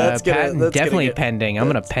pending. Yeah, that's gonna- patent that's gonna definitely get- pending. I'm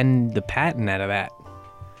gonna pen the patent out of that.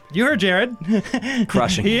 You heard Jared.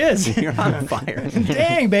 Crushing. He is. You're on fire.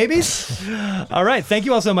 Dang, babies. All right. Thank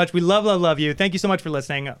you all so much. We love you. Thank you so much for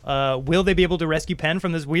listening. Will they be able to rescue Penn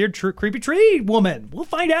from this weird, creepy tree woman? We'll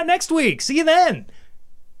find out next week. See you then.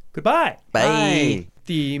 Goodbye. Bye.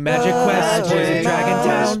 The Magic Quest Boys of Dragon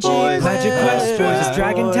Town. Magic Quest Boys of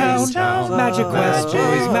Dragon Town. Magic Quest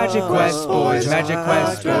Boys. Magic Quest Boys. Magic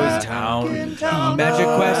Quest Boys Town. The Magic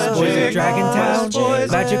Quest Boys of Dragon Town.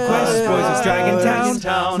 Magic Quest Boys of Dragon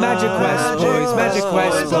Town. Magic Quest Boys. Magic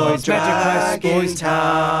Quest Boys. Magic Quest Boys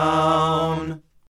Town.